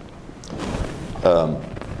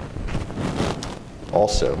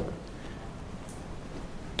 Also,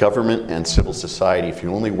 government and civil society, if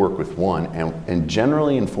you only work with one, and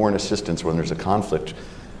generally in foreign assistance when there's a conflict,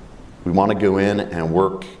 we want to go in and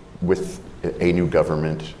work with a new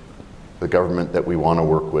government, the government that we want to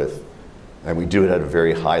work with, and we do it at a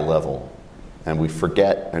very high level. And we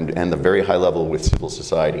forget, and the very high level with civil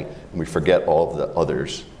society, and we forget all of the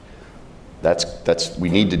others. We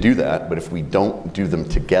need to do that, but if we don't do them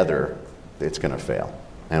together, it's going to fail.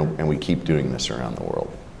 And we keep doing this around the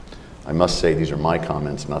world. I must say these are my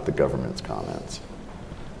comments, not the government's comments,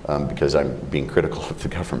 because I'm being critical of the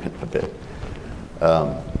government a bit,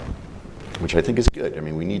 which I think is good. I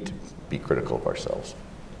mean, we need to be critical of ourselves.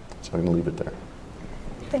 So I'm going to leave it there.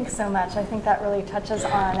 Thanks so much. I think that really touches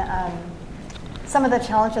on some of the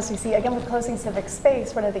challenges we see. Again, with closing civic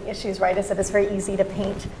space, one of the issues, right, is that it's very easy to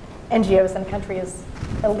paint NGOs in the country as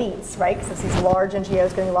elites, right? Because it's these large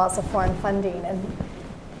NGOs getting lots of foreign funding.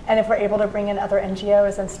 And if we're able to bring in other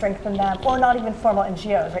NGOs and strengthen them, or not even formal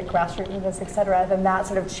NGOs, right, grassroots movements, et cetera, then that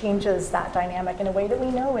sort of changes that dynamic in a way that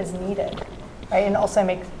we know is needed, right? And also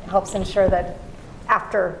helps ensure that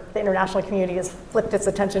after the international community has flipped its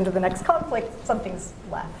attention to the next conflict, something's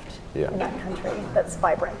left in that country that's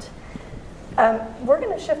vibrant. We're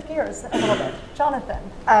going to shift gears a little bit. Jonathan.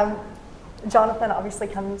 Jonathan obviously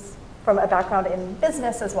comes from a background in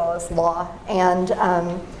business as well as law. And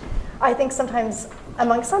I think sometimes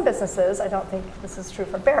among some businesses, I don't think this is true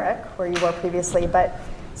for Barrick, where you were previously, but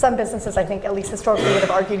some businesses, I think, at least historically, would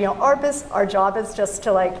have argued, our job is just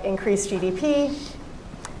to increase GDP.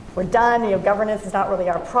 We're done, governance is not really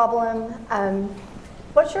our problem.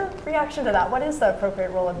 What's your reaction to that? What is the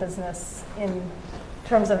appropriate role of business in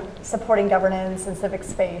terms of supporting governance and civic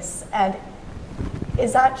space? And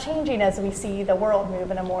is that changing as we see the world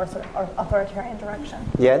move in a more sort of authoritarian direction?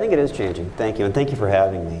 Yeah, I think it is changing. Thank you, and thank you for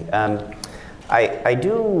having me. I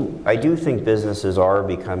do think businesses are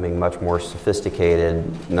becoming much more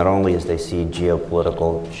sophisticated, not only as they see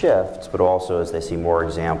geopolitical shifts, but also as they see more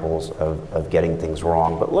examples of getting things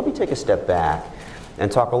wrong. But let me take a step back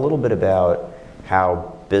and talk a little bit about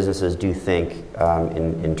how businesses do think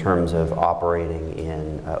in terms of operating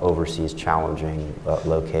in overseas challenging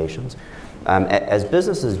locations. As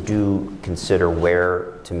businesses do consider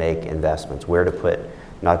where to make investments, where to put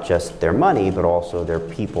not just their money, but also their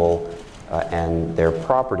people and their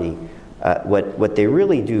property, what they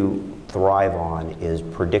really do thrive on is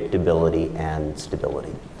predictability and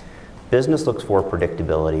stability. Business looks for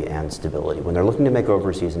predictability and stability. When they're looking to make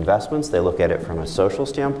overseas investments, they look at it from a social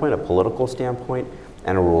standpoint, a political standpoint,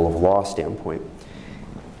 and a rule of law standpoint.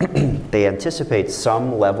 They anticipate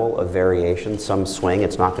some level of variation, some swing.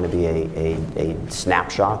 It's not going to be a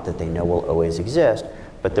snapshot that they know will always exist,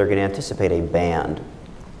 but they're going to anticipate a band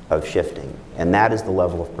of shifting. And that is the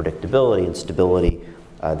level of predictability and stability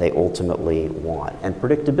they ultimately want. And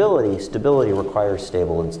stability requires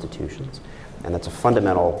stable institutions. And that's a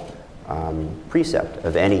fundamental precept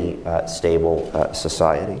of any stable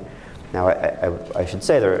society. Now, I should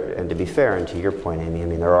say, and to be fair, and to your point, Amy, I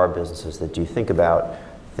mean, there are businesses that do think about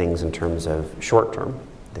things in terms of short-term.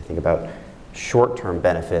 They think about short-term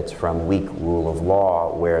benefits from weak rule of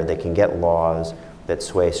law, where they can get laws that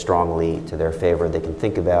sway strongly to their favor. They can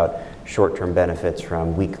think about short-term benefits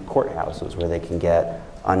from weak courthouses, where they can get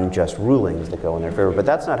unjust rulings that go in their favor. But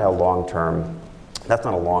that's not how that's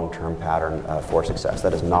not a long-term pattern for success.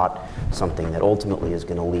 That is not something that ultimately is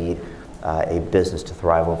going to lead a business to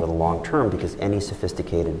thrive over the long term, because any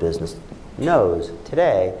sophisticated business knows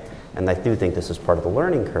today, and I do think this is part of the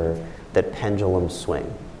learning curve, that pendulums swing.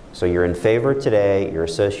 So you're in favor today, you're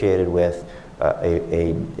associated with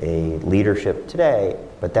a leadership today,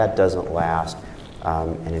 but that doesn't last.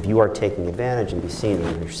 And if you are taking advantage and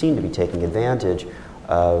you're seen to be taking advantage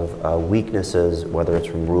of weaknesses, whether it's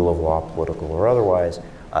from rule of law, political or otherwise,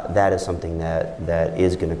 that is something that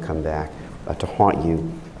is going to come back to haunt you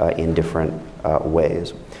in different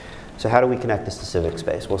ways. So how do we connect this to civic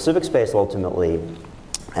space? Well, civic space ultimately,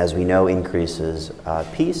 as we know, increases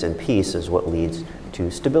peace, and peace is what leads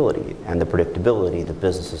to stability and the predictability that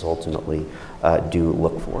businesses ultimately do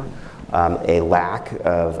look for. A lack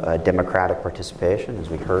of democratic participation, as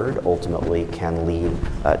we heard, ultimately can lead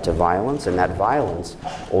to violence, and that violence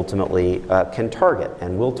ultimately can target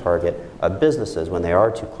and will target businesses when they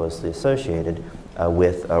are too closely associated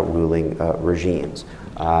with ruling regimes.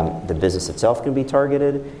 The business itself can be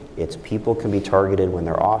targeted, its people can be targeted when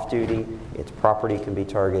they're off duty, its property can be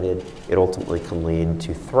targeted. It ultimately can lead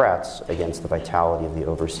to threats against the vitality of the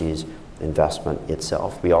overseas investment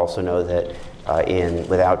itself. We also know that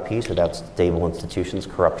without peace, without stable institutions,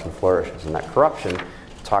 corruption flourishes. And that corruption,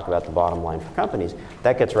 talk about the bottom line for companies,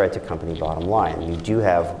 that gets right to company bottom line. You do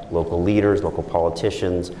have local leaders, local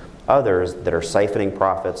politicians, others that are siphoning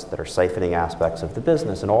profits, that are siphoning aspects of the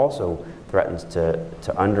business, and also threatens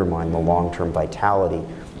to undermine the long-term vitality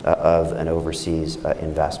of an overseas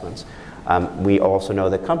investments. We also know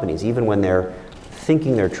that companies, even when they're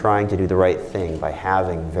thinking they're trying to do the right thing by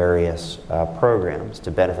having various programs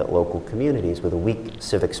to benefit local communities with a weak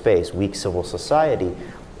civic space, weak civil society,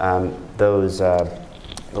 those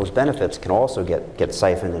benefits can also get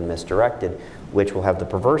siphoned and misdirected, which will have the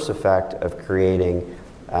perverse effect of creating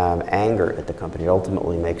anger at the company. It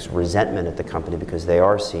ultimately makes resentment at the company because they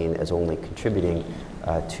are seen as only contributing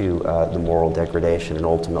to the moral degradation and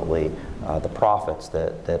ultimately the profits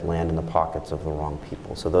that land in the pockets of the wrong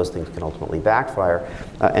people. So those things can ultimately backfire.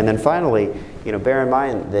 And then finally, bear in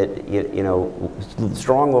mind that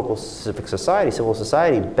strong local civic society, civil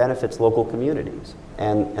society, benefits local communities.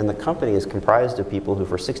 And the company is comprised of people who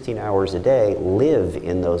for 16 hours a day live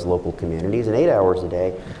in those local communities and 8 hours a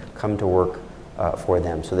day come to work for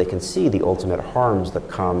them. So they can see the ultimate harms that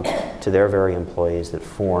come to their very employees that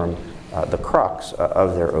form the crux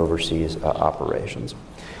of their overseas operations.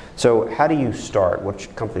 So how do you start? What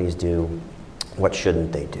should companies do? What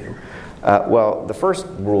shouldn't they do? Well, the first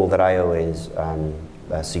rule that I always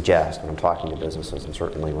suggest when I'm talking to businesses, and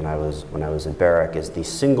certainly when I was at Barrick, is the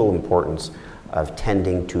single importance of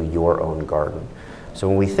tending to your own garden. So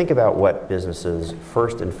when we think about what businesses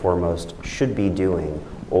first and foremost should be doing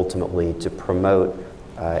ultimately to promote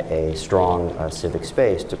a strong civic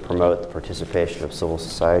space, to promote the participation of civil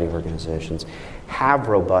society organizations, have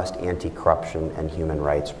robust anti-corruption and human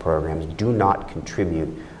rights programs. Do not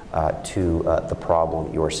contribute to the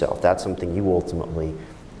problem yourself. That's something you ultimately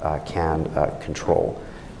can control.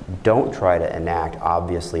 Don't try to enact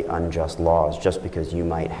obviously unjust laws just because you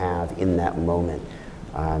might have in that moment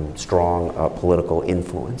strong political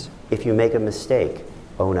influence. If you make a mistake,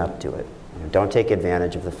 own up to it. Don't take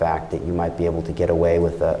advantage of the fact that you might be able to get away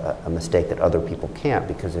with a mistake that other people can't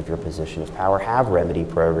because of your position of power. Have remedy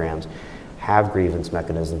programs, have grievance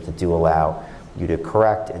mechanisms that do allow you to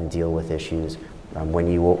correct and deal with issues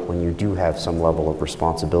when you do have some level of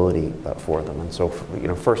responsibility for them. And so,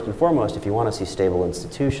 first and foremost, if you want to see stable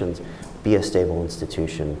institutions, be a stable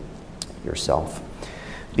institution yourself.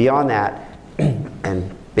 Beyond that,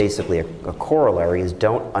 and basically a corollary, is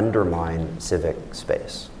don't undermine civic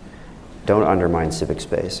space. Don't undermine civic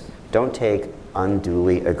space. Don't take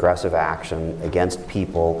unduly aggressive action against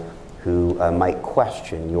people who might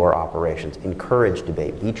question your operations. Encourage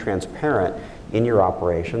debate. Be transparent in your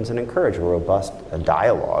operations and encourage a robust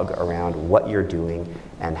dialogue around what you're doing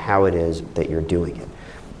and how it is that you're doing it.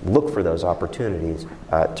 Look for those opportunities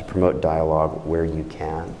to promote dialogue where you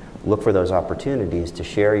can. Look for those opportunities to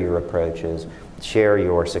share your approaches, share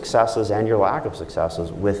your successes and your lack of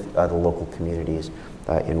successes with the local communities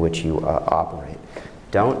in which you operate.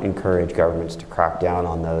 Don't encourage governments to crack down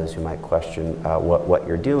on those who might question what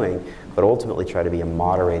you're doing, but ultimately try to be a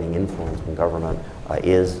moderating influence when government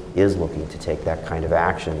is looking to take that kind of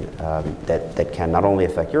action that can not only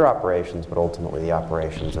affect your operations, but ultimately the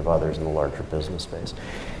operations of others in the larger business space.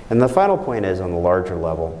 And the final point is on the larger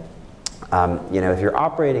level, if you're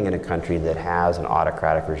operating in a country that has an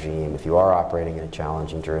autocratic regime, if you are operating in a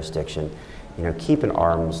challenging jurisdiction, keep an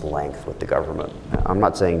arm's length with the government. I'm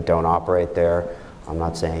not saying don't operate there. I'm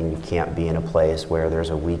not saying you can't be in a place where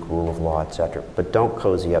there's a weak rule of law, etc. But don't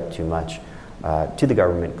cozy up too much to the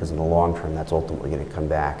government, because in the long term, that's ultimately going to come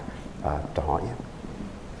back to haunt you.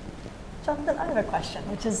 Jonathan, I have a question,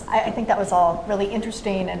 which is, I think that was all really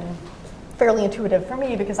interesting and fairly intuitive for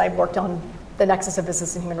me because I've worked on the nexus of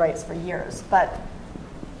business and human rights for years. But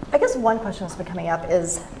I guess one question that's been coming up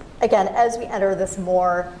is, again, as we enter this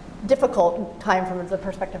more difficult time from the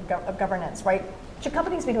perspective of governance, right? Should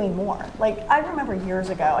companies be doing more? Like, I remember years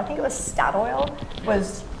ago, I think it was Statoil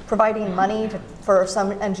was providing money for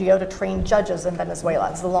some NGO to train judges in Venezuela.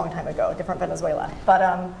 This is a long time ago, different Venezuela.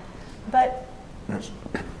 But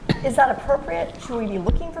is that appropriate? Should we be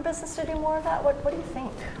looking for business to do more of that? What do you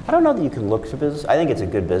think? I don't know that you can look for business. I think it's a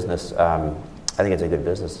good business I think it's a good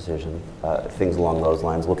business decision. Things along those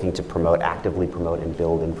lines, looking to promote, actively promote and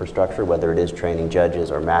build infrastructure, whether it is training judges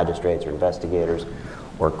or magistrates or investigators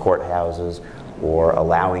or courthouses, or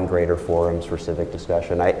allowing greater forums for civic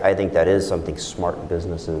discussion. I think that is something smart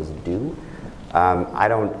businesses do. I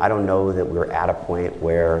don't know that we're at a point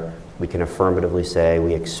where we can affirmatively say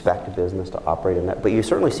we expect business to operate in that, but you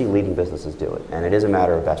certainly see leading businesses do it, and it is a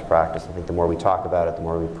matter of best practice. I think the more we talk about it, the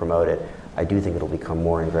more we promote it, I do think it'll become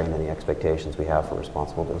more ingrained in the expectations we have for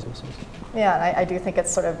responsible businesses. Yeah, and I do think it's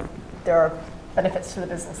sort of, there are benefits to the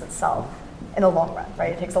business itself in the long run,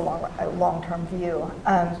 right? It takes a long-term view.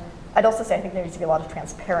 I'd also say I think there needs to be a lot of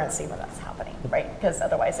transparency when that's happening, right? Because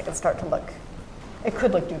otherwise it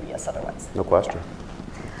could look dubious otherwise. No question.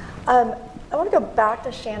 Yeah. I want to go back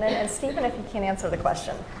to Shannon, and Stephen, if you can answer the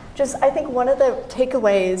question. I think one of the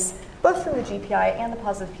takeaways, both from the GPI and the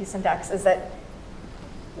Positive Peace Index, is that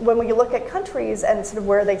when we look at countries and sort of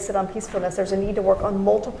where they sit on peacefulness, there's a need to work on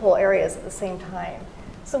multiple areas at the same time.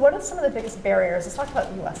 So what are some of the biggest barriers? Let's talk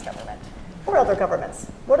about the US government or other governments.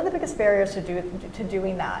 What are the biggest barriers to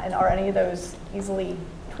doing that, and are any of those easily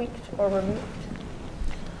tweaked or removed?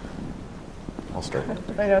 I'll start. I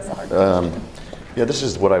know it's a hard question. Yeah, this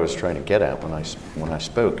is what I was trying to get at when I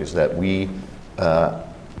spoke, is that we have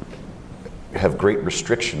great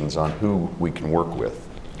restrictions on who we can work with.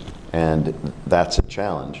 And that's a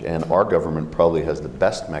challenge. And our government probably has the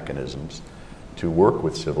best mechanisms to work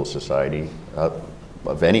with civil society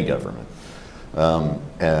of any government.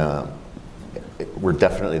 We're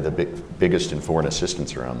definitely the biggest in foreign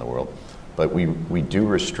assistance around the world. But we do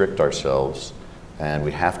restrict ourselves, and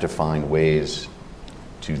we have to find ways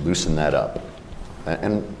to loosen that up.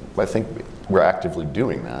 And I think we're actively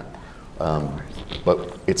doing that.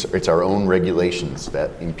 But it's our own regulations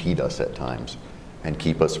that impede us at times and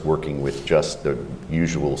keep us working with just the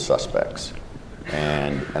usual suspects.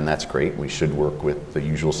 And that's great. We should work with the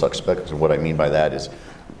usual suspects. And what I mean by that is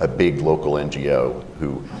a big local NGO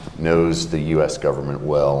who knows the US government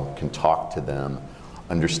well, can talk to them,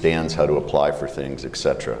 understands how to apply for things,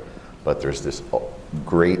 etc. But there's this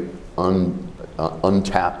great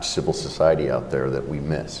untapped civil society out there that we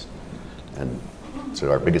miss. And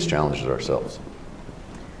so our biggest challenge is ourselves.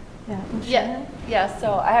 Yeah,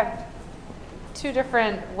 so I have two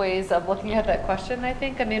different ways of looking at that question, I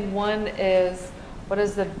think. I mean, one is, what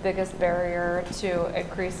is the biggest barrier to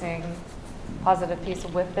increasing positive peace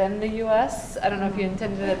within the U.S.? I don't know if you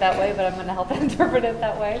intended it that way, but I'm going to help interpret it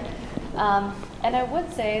that way. And I would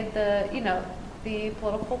say the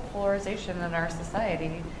political polarization in our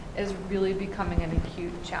society is really becoming an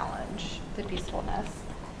acute challenge to peacefulness.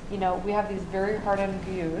 We have these very hardened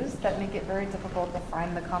views that make it very difficult to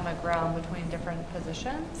find the common ground between different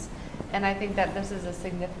positions. And I think that this is a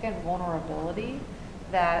significant vulnerability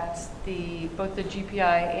that both the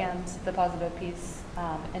GPI and the Positive Peace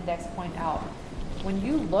Index point out. When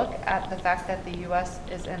you look at the fact that the US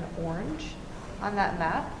is in orange on that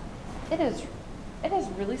map, it is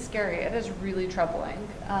really scary. It is really troubling.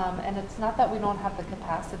 And it's not that we don't have the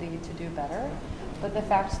capacity to do better, but the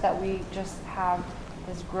fact that we just have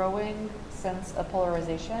this growing sense of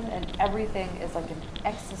polarization, and everything is like an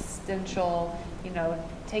existential,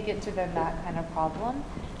 take it to the mat kind of problem,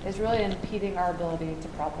 is really impeding our ability to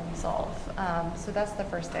problem solve. So that's the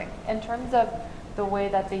first thing. In terms of the way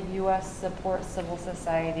that the US supports civil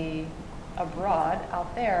society abroad,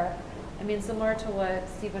 out there, I mean, similar to what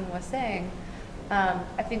Stephen was saying,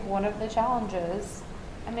 I think one of the challenges,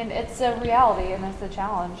 I mean, it's a reality and it's a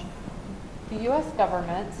challenge. The US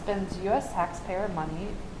government spends US taxpayer money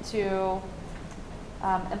to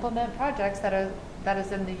implement projects that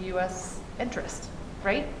is in the US interest,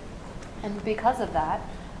 right? And because of that,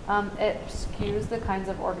 it skews the kinds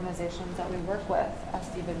of organizations that we work with, as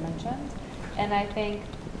Stephen mentioned, and I think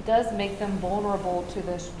does make them vulnerable to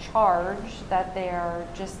this charge that they are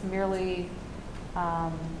just merely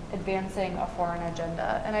advancing a foreign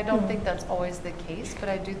agenda. And I don't think that's always the case, but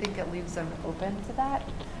I do think it leaves them open to that.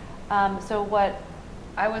 So what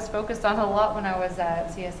I was focused on a lot when I was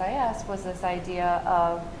at CSIS was this idea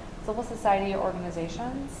of civil society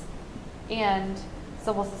organizations and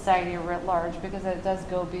civil society writ large, because it does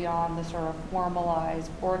go beyond the sort of formalized,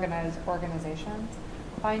 organized organizations,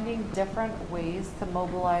 finding different ways to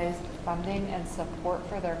mobilize funding and support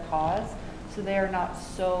for their cause so they are not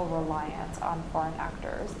so reliant on foreign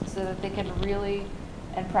actors, so that they can really,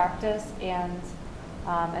 in practice and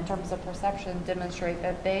in terms of perception, demonstrate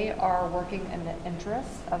that they are working in the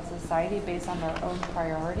interests of society based on their own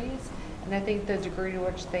priorities. And I think the degree to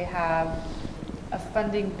which they have a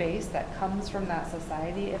funding base that comes from that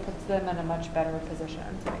society, it puts them in a much better position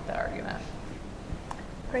to make that argument.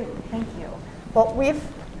 Great, thank you. Well, we've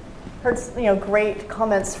heard great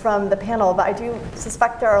comments from the panel, but I do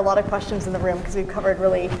suspect there are a lot of questions in the room because we've covered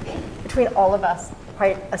really, between all of us,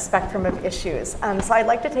 quite a spectrum of issues. So I'd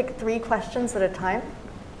like to take 3 questions at a time.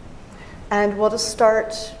 And we'll just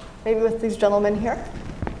start maybe with these gentlemen here.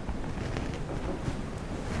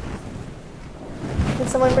 Can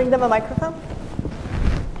someone bring them a microphone?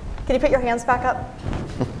 Can you put your hands back up?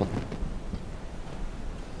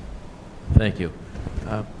 Thank you.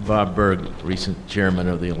 Bob Berg, recent chairman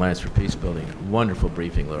of the Alliance for Peace Building. Wonderful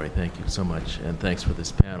briefing, Lori. Thank you so much, and thanks for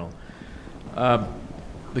this panel.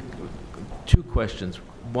 2 questions.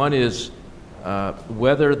 One is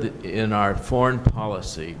whether in our foreign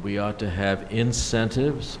policy we ought to have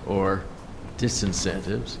incentives or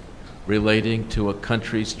disincentives relating to a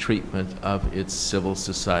country's treatment of its civil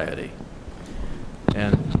society.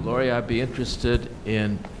 And Lori, I'd be interested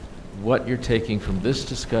in what you're taking from this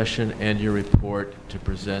discussion and your report to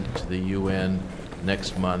present to the UN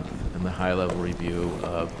next month in the high-level review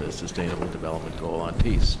of the Sustainable Development Goal on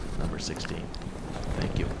Peace, number 16.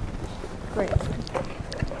 Thank you. Great.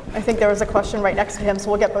 I think there was a question right next to him, so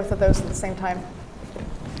we'll get both of those at the same time.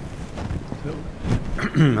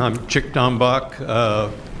 I'm Chick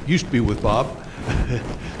Dombach, used to be with Bob.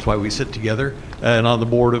 That's why we sit together, and on the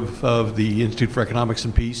board of the Institute for Economics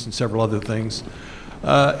and Peace and several other things.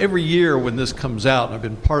 Every year when this comes out, and I've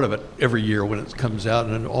been part of it every year when it comes out,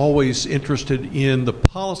 and I'm always interested in the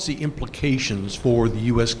policy implications for the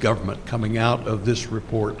U.S. government coming out of this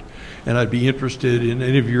report. And I'd be interested in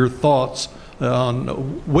any of your thoughts on,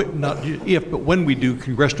 not if, but when we do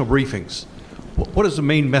congressional briefings. What is the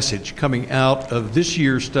main message coming out of this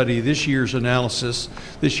year's study, this year's analysis,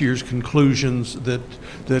 this year's conclusions that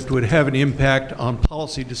would have an impact on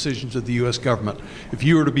policy decisions of the U.S. government? If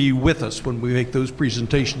you were to be with us when we make those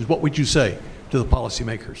presentations, what would you say to the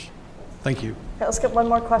policymakers? Thank you. Okay, let's get one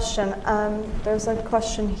more question. There's a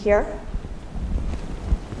question here.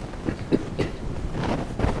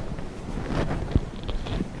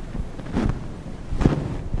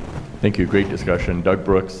 Thank you. Great discussion. Doug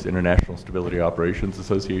Brooks, International Stability Operations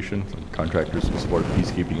Association, contractors who support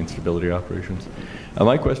peacekeeping and stability operations.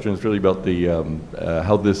 My question is really about the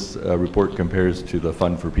how this report compares to the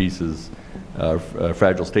Fund for Peace's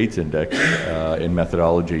Fragile States Index in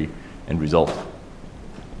methodology and results.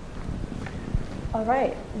 All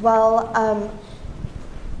right. Well,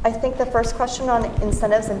 I think the first question on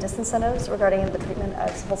incentives and disincentives regarding the treatment of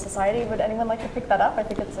civil society, would anyone like to pick that up? I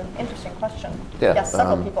think it's an interesting question. Yeah, yes,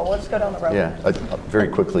 several people. We'll just go down the road. Yeah, very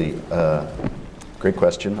quickly, great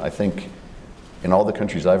question. I think in all the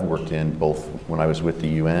countries I've worked in, both when I was with the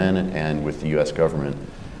UN and with the US government,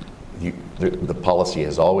 the policy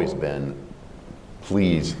has always been,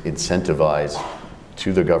 please incentivize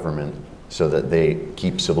to the government so that they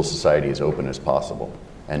keep civil society as open as possible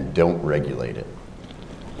and don't regulate it.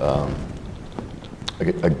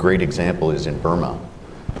 A great example is in Burma,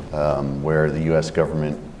 where the U.S.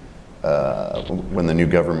 government, when the new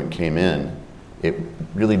government came in, it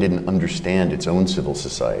really didn't understand its own civil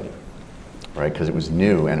society, right? Because it was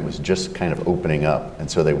new and it was just kind of opening up. And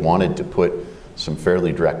so they wanted to put some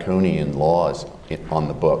fairly draconian laws on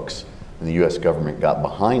the books. And the U.S. government got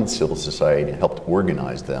behind civil society and helped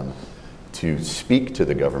organize them to speak to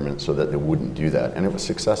the government so that they wouldn't do that. And it was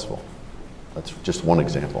successful. That's just one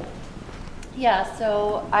example. Yeah,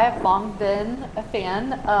 so I have long been a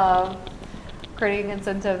fan of creating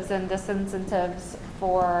incentives and disincentives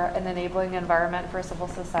for an enabling environment for civil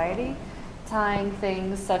society, tying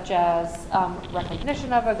things such as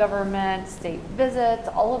recognition of a government, state visits,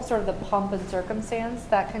 all of sort of the pomp and circumstance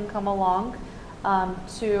that can come along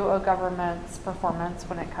to a government's performance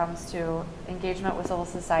when it comes to engagement with civil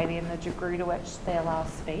society and the degree to which they allow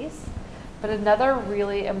space. But another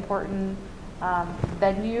really important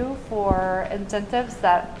venue for incentives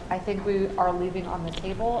that I think we are leaving on the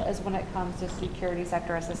table is when it comes to security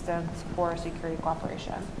sector assistance for security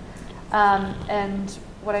cooperation. And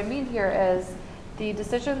what I mean here is the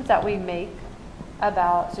decisions that we make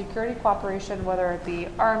about security cooperation, whether it be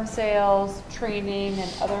arms sales, training,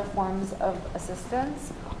 and other forms of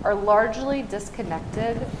assistance, are largely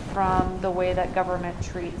disconnected from the way that government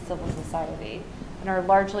treats civil society, and are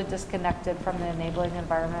largely disconnected from the enabling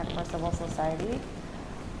environment for civil society.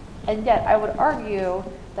 And yet, I would argue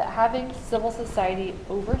that having civil society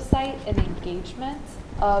oversight and engagement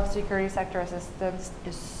of security sector assistance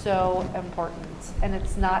is so important, and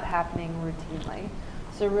it's not happening routinely.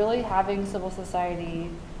 So really having civil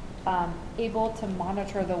society able to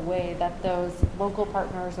monitor the way that those local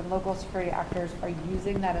partners and local security actors are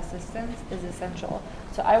using that assistance is essential.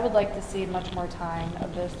 So I would like to see much more tying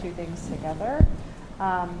of those two things together.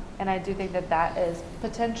 And I do think that that is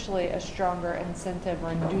potentially a stronger incentive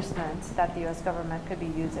or inducement that the U.S. government could be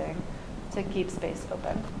using to keep space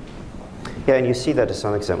open. Yeah, and you see that to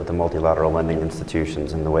some extent with the multilateral lending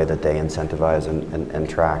institutions and the way that they incentivize and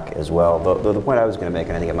track as well. Though the point I was going to make,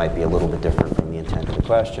 and I think it might be a little bit different from the intent of the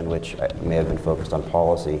question, which may have been focused on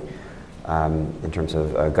policy, in terms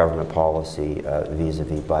of government policy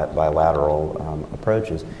vis-a-vis bilateral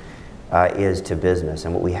approaches, is to business.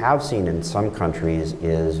 And what we have seen in some countries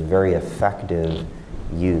is very effective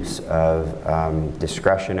use of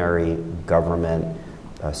discretionary government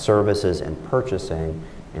services and purchasing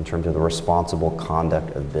in terms of the responsible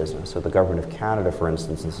conduct of business. So the government of Canada, for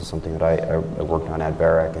instance, this is something that I worked on at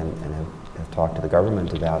BEREC and have talked to the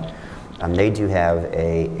government about. They do have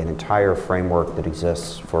an entire framework that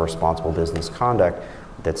exists for responsible business conduct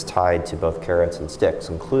that's tied to both carrots and sticks,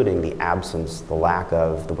 including the absence, the lack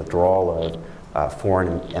of, the withdrawal of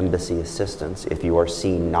foreign embassy assistance if you are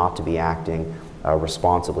seen not to be acting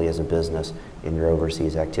responsibly as a business in your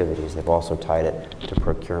overseas activities. They've also tied it to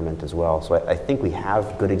procurement as well. So I think we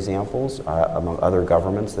have good examples among other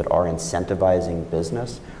governments that are incentivizing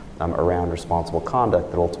business around responsible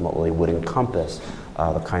conduct that ultimately would encompass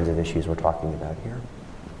the kinds of issues we're talking about here.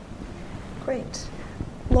 Great.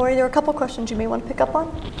 Lori, there are a couple questions you may want to pick up on.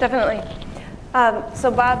 Definitely.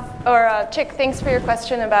 So Bob, or Chick, thanks for your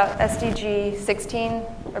question about SDG 16.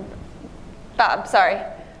 Or Bob, sorry.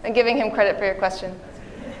 I'm giving him credit for your question.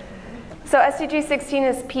 So SDG 16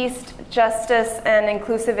 is peace, justice, and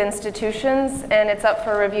inclusive institutions, and it's up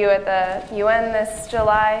for review at the UN this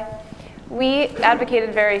July. We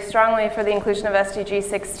advocated very strongly for the inclusion of SDG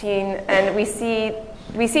 16, and we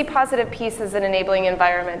see positive peace as an enabling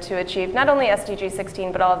environment to achieve not only SDG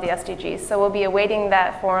 16, but all of the SDGs. So we'll be awaiting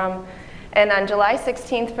that forum. And on July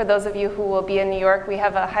 16th, for those of you who will be in New York, we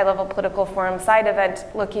have a high-level political forum side event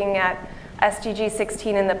looking at SDG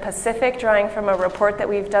 16 in the Pacific, drawing from a report that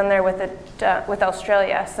we've done there with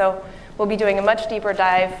Australia. So we'll be doing a much deeper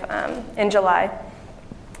dive in July.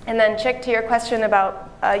 And then, Chick, to your question about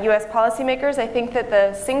US policymakers, I think that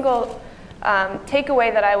the single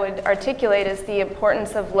takeaway that I would articulate is the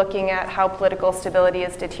importance of looking at how political stability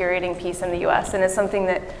is deteriorating peace in the US, and it's something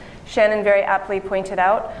that Shannon very aptly pointed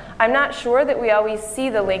out. I'm not sure that we always see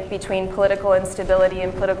the link between political instability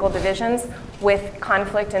and political divisions with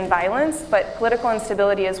conflict and violence, but political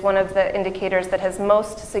instability is one of the indicators that has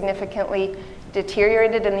most significantly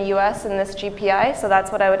deteriorated in the US in this GPI, so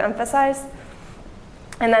that's what I would emphasize.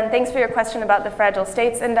 And then thanks for your question about the Fragile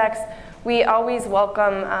States Index. We always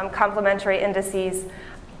welcome complementary indices.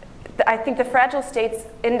 I think the Fragile States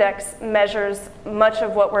Index measures much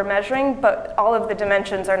of what we're measuring, but all of the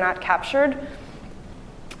dimensions are not captured.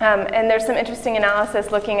 And there's some interesting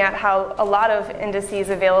analysis looking at how a lot of indices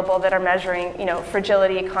available that are measuring,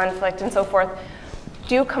 fragility, conflict, and so forth,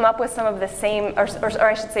 do come up with some of the same, or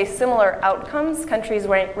I should say similar outcomes. Countries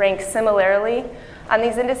rank similarly on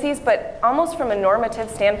these indices, but almost from a normative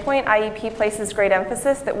standpoint, IEP places great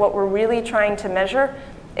emphasis that what we're really trying to measure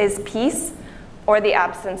is peace or the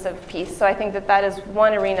absence of peace. So I think that that is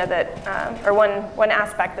one arena that, or one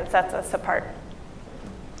aspect that sets us apart.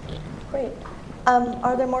 Great.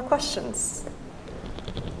 Are there more questions?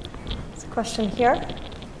 There's a question here.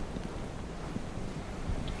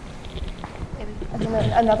 And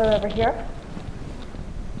then another over here.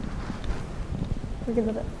 We'll give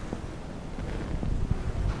it a...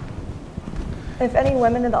 If any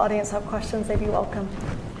women in the audience have questions, they'd be welcome.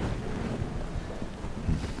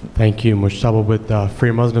 Thank you. Mushtaba with the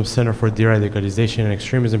Free Muslim Center for De-Radicalization and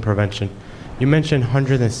Extremism Prevention. You mentioned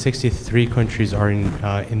 163 countries are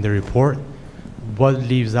in the report. What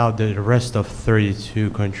leaves out the rest of 32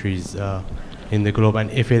 countries in the globe?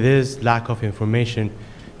 And if it is lack of information,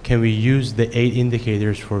 can we use the 8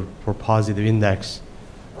 indicators for positive index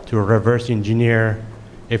to reverse engineer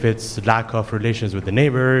if it's lack of relations with the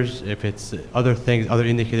neighbors, if it's other things, other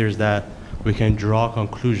indicators that we can draw a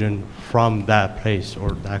conclusion from that place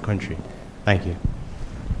or that country? Thank you.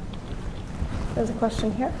 There's a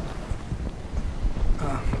question here.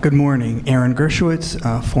 Good morning. Aaron Gershowitz,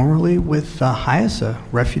 formerly with HIAS, a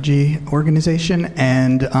refugee organization.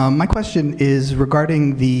 And my question is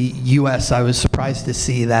regarding the U.S. I was surprised to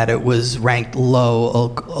see that it was ranked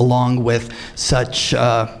low along with such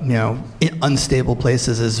unstable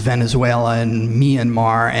places as Venezuela and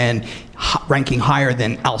Myanmar, and ranking higher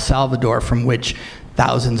than El Salvador, from which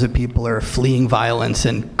thousands of people are fleeing violence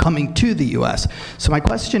and coming to the U.S. So my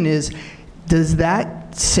question is, does that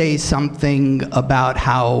say something about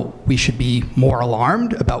how we should be more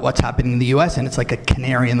alarmed about what's happening in the U.S. and it's like a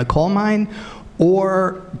canary in the coal mine?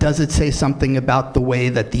 or does it say something about the way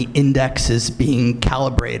that the index is being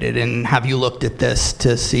calibrated? And have you looked at this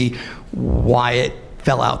to see why it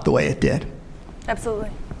fell out the way it did? Absolutely.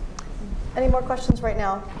 Any more questions right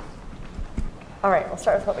now? All right, we'll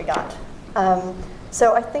start with what we got.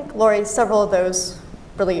 So I think, Lori, several of those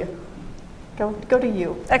really go to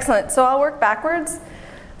you. Excellent. So I'll work backwards.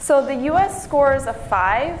 So the US scores a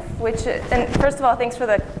 5, which, and first of all, thanks for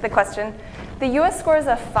the question. The US scores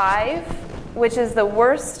a 5, which is the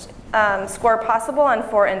worst score possible on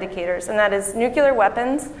 4 indicators, and that is nuclear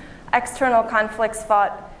weapons, external conflicts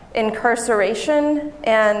fought, incarceration,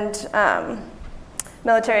 and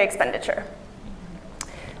military expenditure.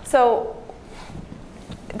 So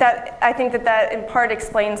that, I think that in part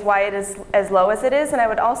explains why it is as low as it is, and I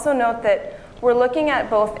would also note that we're looking at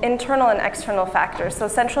both internal and external factors. So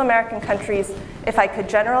Central American countries, if I could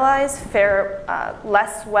generalize, fare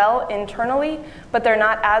less well internally, but they're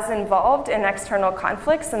not as involved in external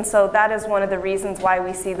conflicts, and so that is one of the reasons why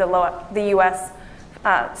we see the US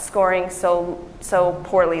scoring so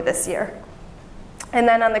poorly this year. And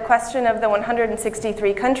then on the question of the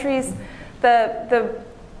 163 countries, the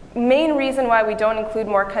main reason why we don't include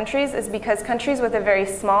more countries is because countries with a very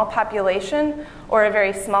small population or a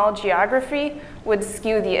very small geography would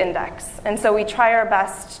skew the index. And so we try our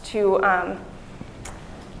best to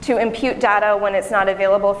impute data when it's not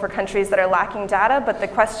available for countries that are lacking data, but the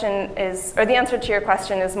question is, or the answer to your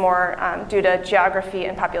question is more due to geography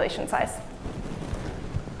and population size.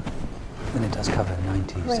 And it does cover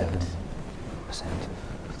 97%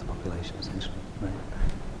 of the population, essentially. Right.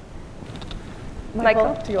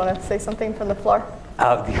 Michael, do you want to say something from the floor?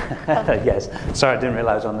 Yes. Sorry, I didn't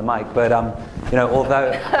realize on the mic. But you know,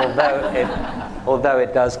 although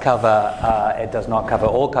it does cover, it does not cover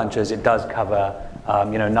all countries. It does cover,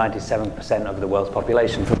 97% of the world's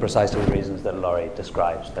population for precisely the reasons that Laurie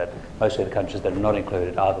describes. That most of the countries that are not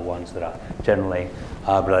included are the ones that are generally,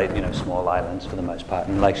 small islands for the most part.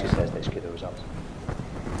 And like she says, they skew the results.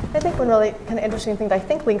 I think one really kind of interesting thing that I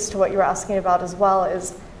think links to what you were asking about as well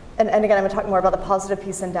is, and again, I'm going to talk more about the Positive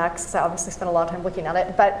Peace Index, because I obviously spent a lot of time looking at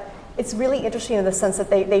it, but it's really interesting in the sense that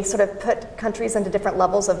they sort of put countries into different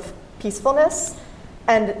levels of peacefulness,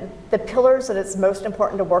 and the pillars that it's most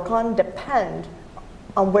important to work on depend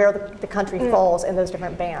on where the country falls in those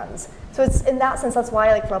different bands. So it's, in that sense, that's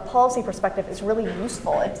why, like, from a policy perspective, it's really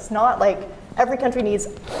useful. It's not like every country needs,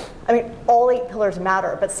 all 8 pillars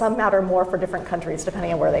matter, but some matter more for different countries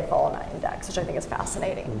depending on where they fall in that index, which I think is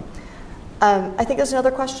fascinating. I think there's another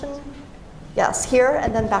question. Yes, here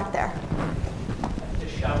and then back there.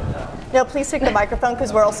 Just shout it out. No, please take the microphone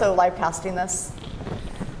because we're also live casting this.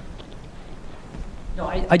 No,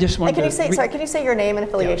 I just wanted and can you say your name and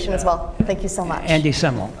affiliation as well? Thank you so much. Andy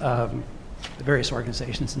Semmel, the various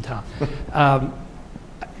organizations in town.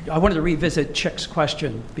 I wanted to revisit Chick's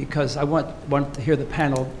question because I want to hear the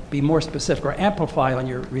panel be more specific or amplify on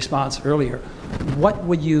your response earlier. What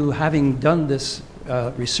would you, having done this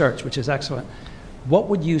research, which is excellent, what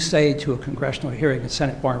would you say to a congressional hearing, the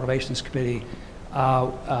Senate Foreign Relations Committee?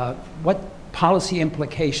 What policy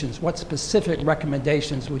implications, what specific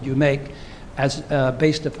recommendations would you make as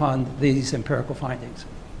based upon these empirical findings?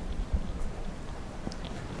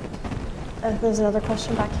 There's another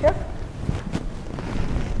question back here.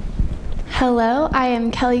 Hello, I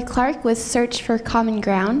am Kelly Clark with Search for Common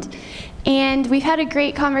Ground. And we've had a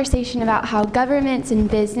great conversation about how governments and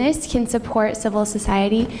business can support civil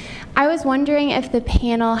society. I was wondering if the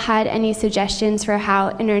panel had any suggestions for how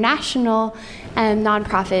international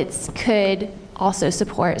nonprofits could also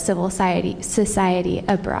support civil society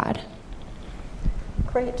abroad.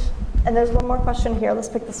 Great. And there's one more question here. Let's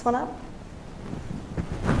pick this one up.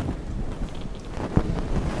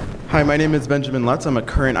 Hi, my name is Benjamin Lutz. I'm a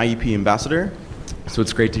current IEP ambassador. So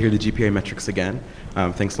it's great to hear the GPI metrics again.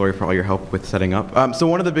 Thanks, Lori, for all your help with setting up. So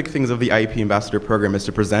one of the big things of the IEP Ambassador Program is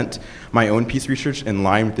to present my own peace research in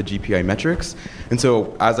line with the GPI metrics. And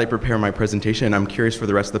so as I prepare my presentation, I'm curious for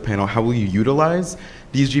the rest of the panel, how will you utilize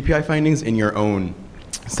these GPI findings in your own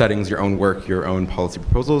settings, your own work, your own policy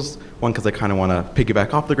proposals? One, because I kind of want to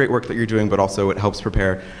piggyback off the great work that you're doing, but also it helps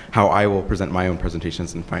prepare how I will present my own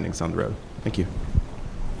presentations and findings down the road. Thank you.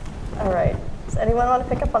 All right. Does anyone want to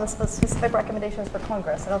pick up on the specific recommendations for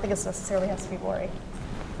Congress? I don't think it necessarily has to be Lori.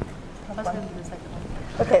 I was going to do the second one.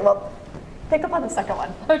 Okay, well, pick up on the second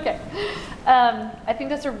one. Okay. I think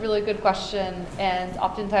that's a really good question, and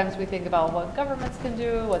oftentimes we think about what governments can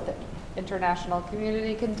do, what the international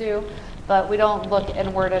community can do, but we don't look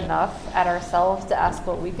inward enough at ourselves to ask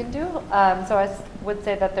what we can do. So I would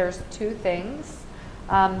say that there's 2 things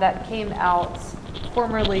that came out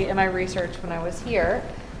formerly in my research when I was here.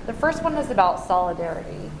 The first one is about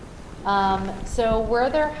solidarity. So where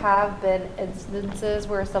there have been instances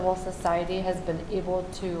where civil society has been able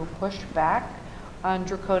to push back on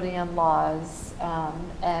draconian laws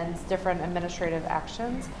and different administrative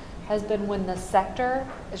actions has been when the sector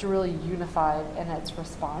is really unified in its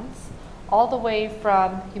response, all the way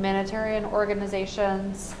from humanitarian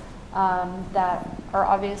organizations that are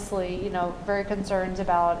obviously, very concerned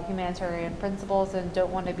about humanitarian principles and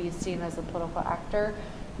don't want to be seen as a political actor,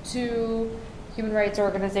 to human rights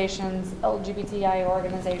organizations, LGBTI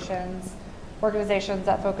organizations, organizations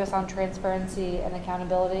that focus on transparency and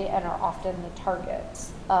accountability and are often the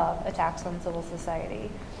targets of attacks on civil society.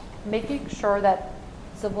 Making sure that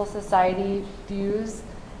civil society views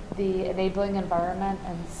the enabling environment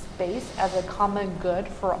and space as a common good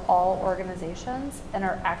for all organizations and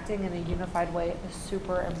are acting in a unified way is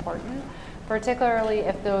super important, particularly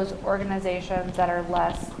if those organizations that are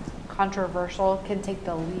less controversial can take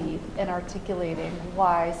the lead in articulating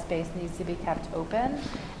why space needs to be kept open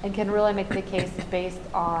and can really make the case based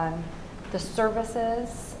on the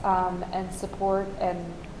services and support and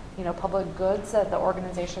public goods that the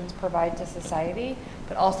organizations provide to society,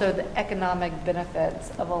 but also the economic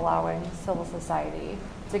benefits of allowing civil society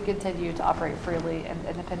to continue to operate freely and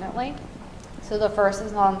independently. So the first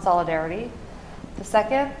is non-solidarity. The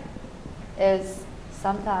second is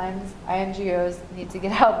sometimes INGOs need to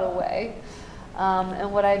get out of the way.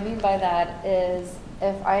 And what I mean by that is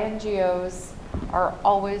if INGOs are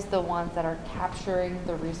always the ones that are capturing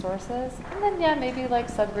the resources, and then maybe like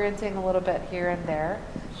subgranting a little bit here and there,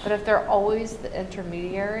 but if they're always the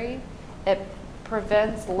intermediary, it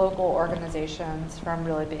prevents local organizations from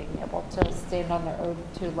really being able to stand on their own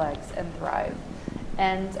two legs and thrive.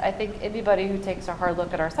 And I think anybody who takes a hard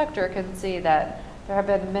look at our sector can see that there have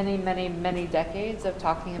been many, many, many decades of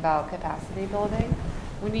talking about capacity building.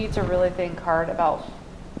 We need to really think hard about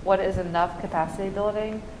what is enough capacity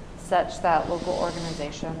building such that local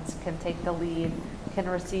organizations can take the lead, can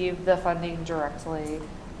receive the funding directly,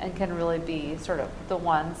 and can really be sort of the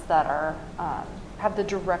ones that are have the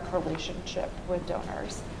direct relationship with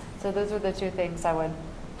donors. So those are the two things I would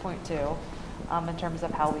point to in terms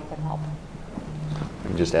of how we can help.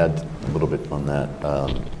 Let me just add a little bit on that.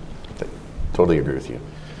 Totally agree with you.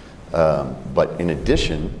 But in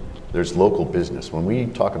addition, there's local business. When we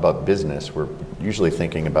talk about business, we're usually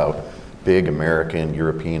thinking about big American,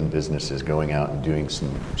 European businesses going out and doing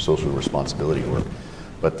some social responsibility work.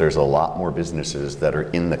 But there's a lot more businesses that are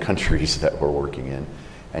in the countries that we're working in,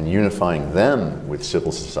 and unifying them with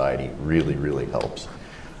civil society really, really helps.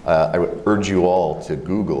 I would urge you all to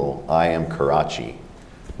Google I Am Karachi,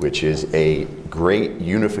 which is a great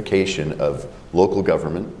unification of local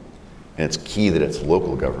government, and it's key that it's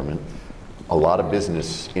local government, a lot of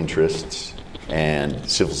business interests, and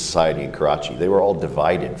civil society in Karachi. They were all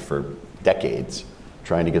divided for decades,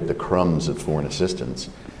 trying to get the crumbs of foreign assistance.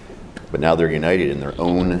 But now they're united in their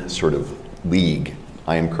own sort of league.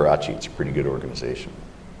 I Am Karachi, it's a pretty good organization.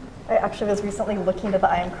 I actually was recently looking at the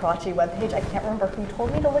I Am Karachi webpage. I can't remember who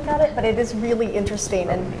told me to look at it, but it is really interesting.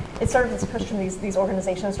 And it's sort of this push from these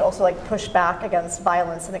organizations to also like push back against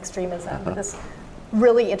violence and extremism. This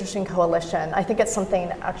really interesting coalition. I think it's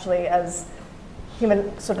something actually as the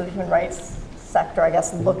human rights sector, I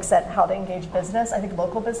guess, looks at how to engage business. I think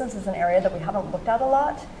local business is an area that we haven't looked at a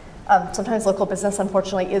lot. Sometimes local business,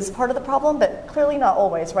 unfortunately, is part of the problem, but clearly not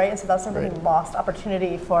always, right? And so that's a really lost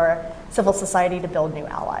opportunity for civil society to build new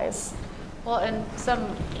allies. Well, and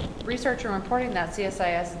some research and reporting that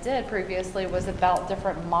CSIS did previously was about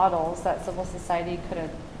different models that civil society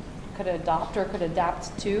could adopt or could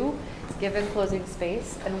adapt to, given closing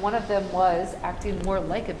space. And one of them was acting more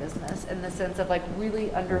like a business in the sense of like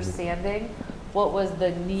really understanding what was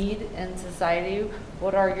the need in society,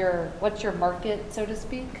 what's your market, so to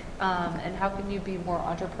speak, and how can you be more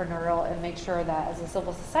entrepreneurial and make sure that as a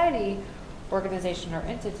civil society organization or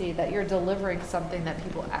entity that you're delivering something that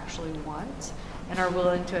people actually want and are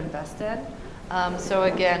willing to invest in. So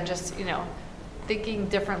again, just thinking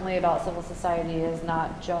differently about civil society is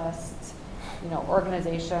not just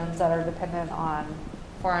organizations that are dependent on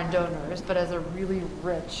foreign donors, but as a really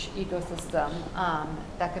rich ecosystem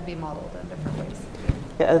that can be modeled in different ways.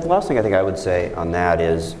 Yeah, the last thing I think I would say on that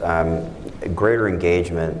is greater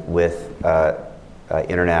engagement with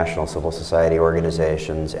international civil society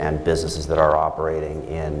organizations and businesses that are operating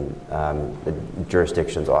in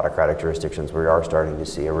jurisdictions, autocratic jurisdictions, where we are starting to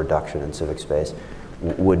see a reduction in civic space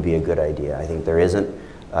would be a good idea. I think there isn't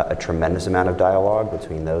a tremendous amount of dialogue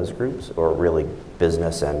between those groups, or really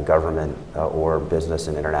business and government, or business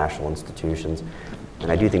and international institutions.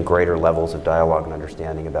 And I do think greater levels of dialogue and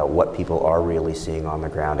understanding about what people are really seeing on the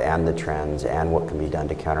ground and the trends and what can be done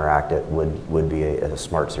to counteract it would be a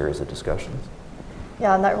smart series of discussions.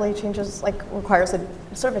 Yeah, and that really requires a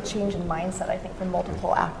sort of a change in mindset, I think, from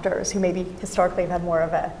multiple actors who maybe historically have had more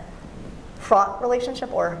of a fraught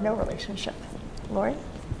relationship or no relationship. Lori?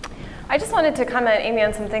 I just wanted to comment, Amy,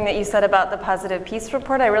 on something that you said about the Positive Peace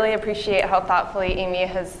Report. I really appreciate how thoughtfully Amy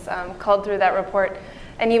has culled through that report.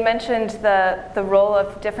 And you mentioned the role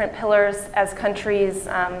of different pillars as countries,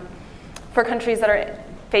 for countries that are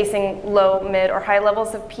facing low, mid, or high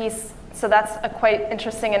levels of peace. So that's a quite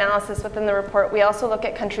interesting analysis within the report. We also look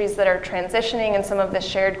at countries that are transitioning and some of the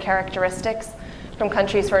shared characteristics from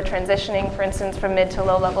countries who are transitioning, for instance, from mid to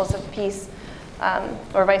low levels of peace,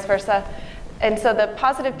 or vice versa. And so the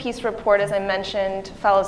Positive Peace Report, as I mentioned, follows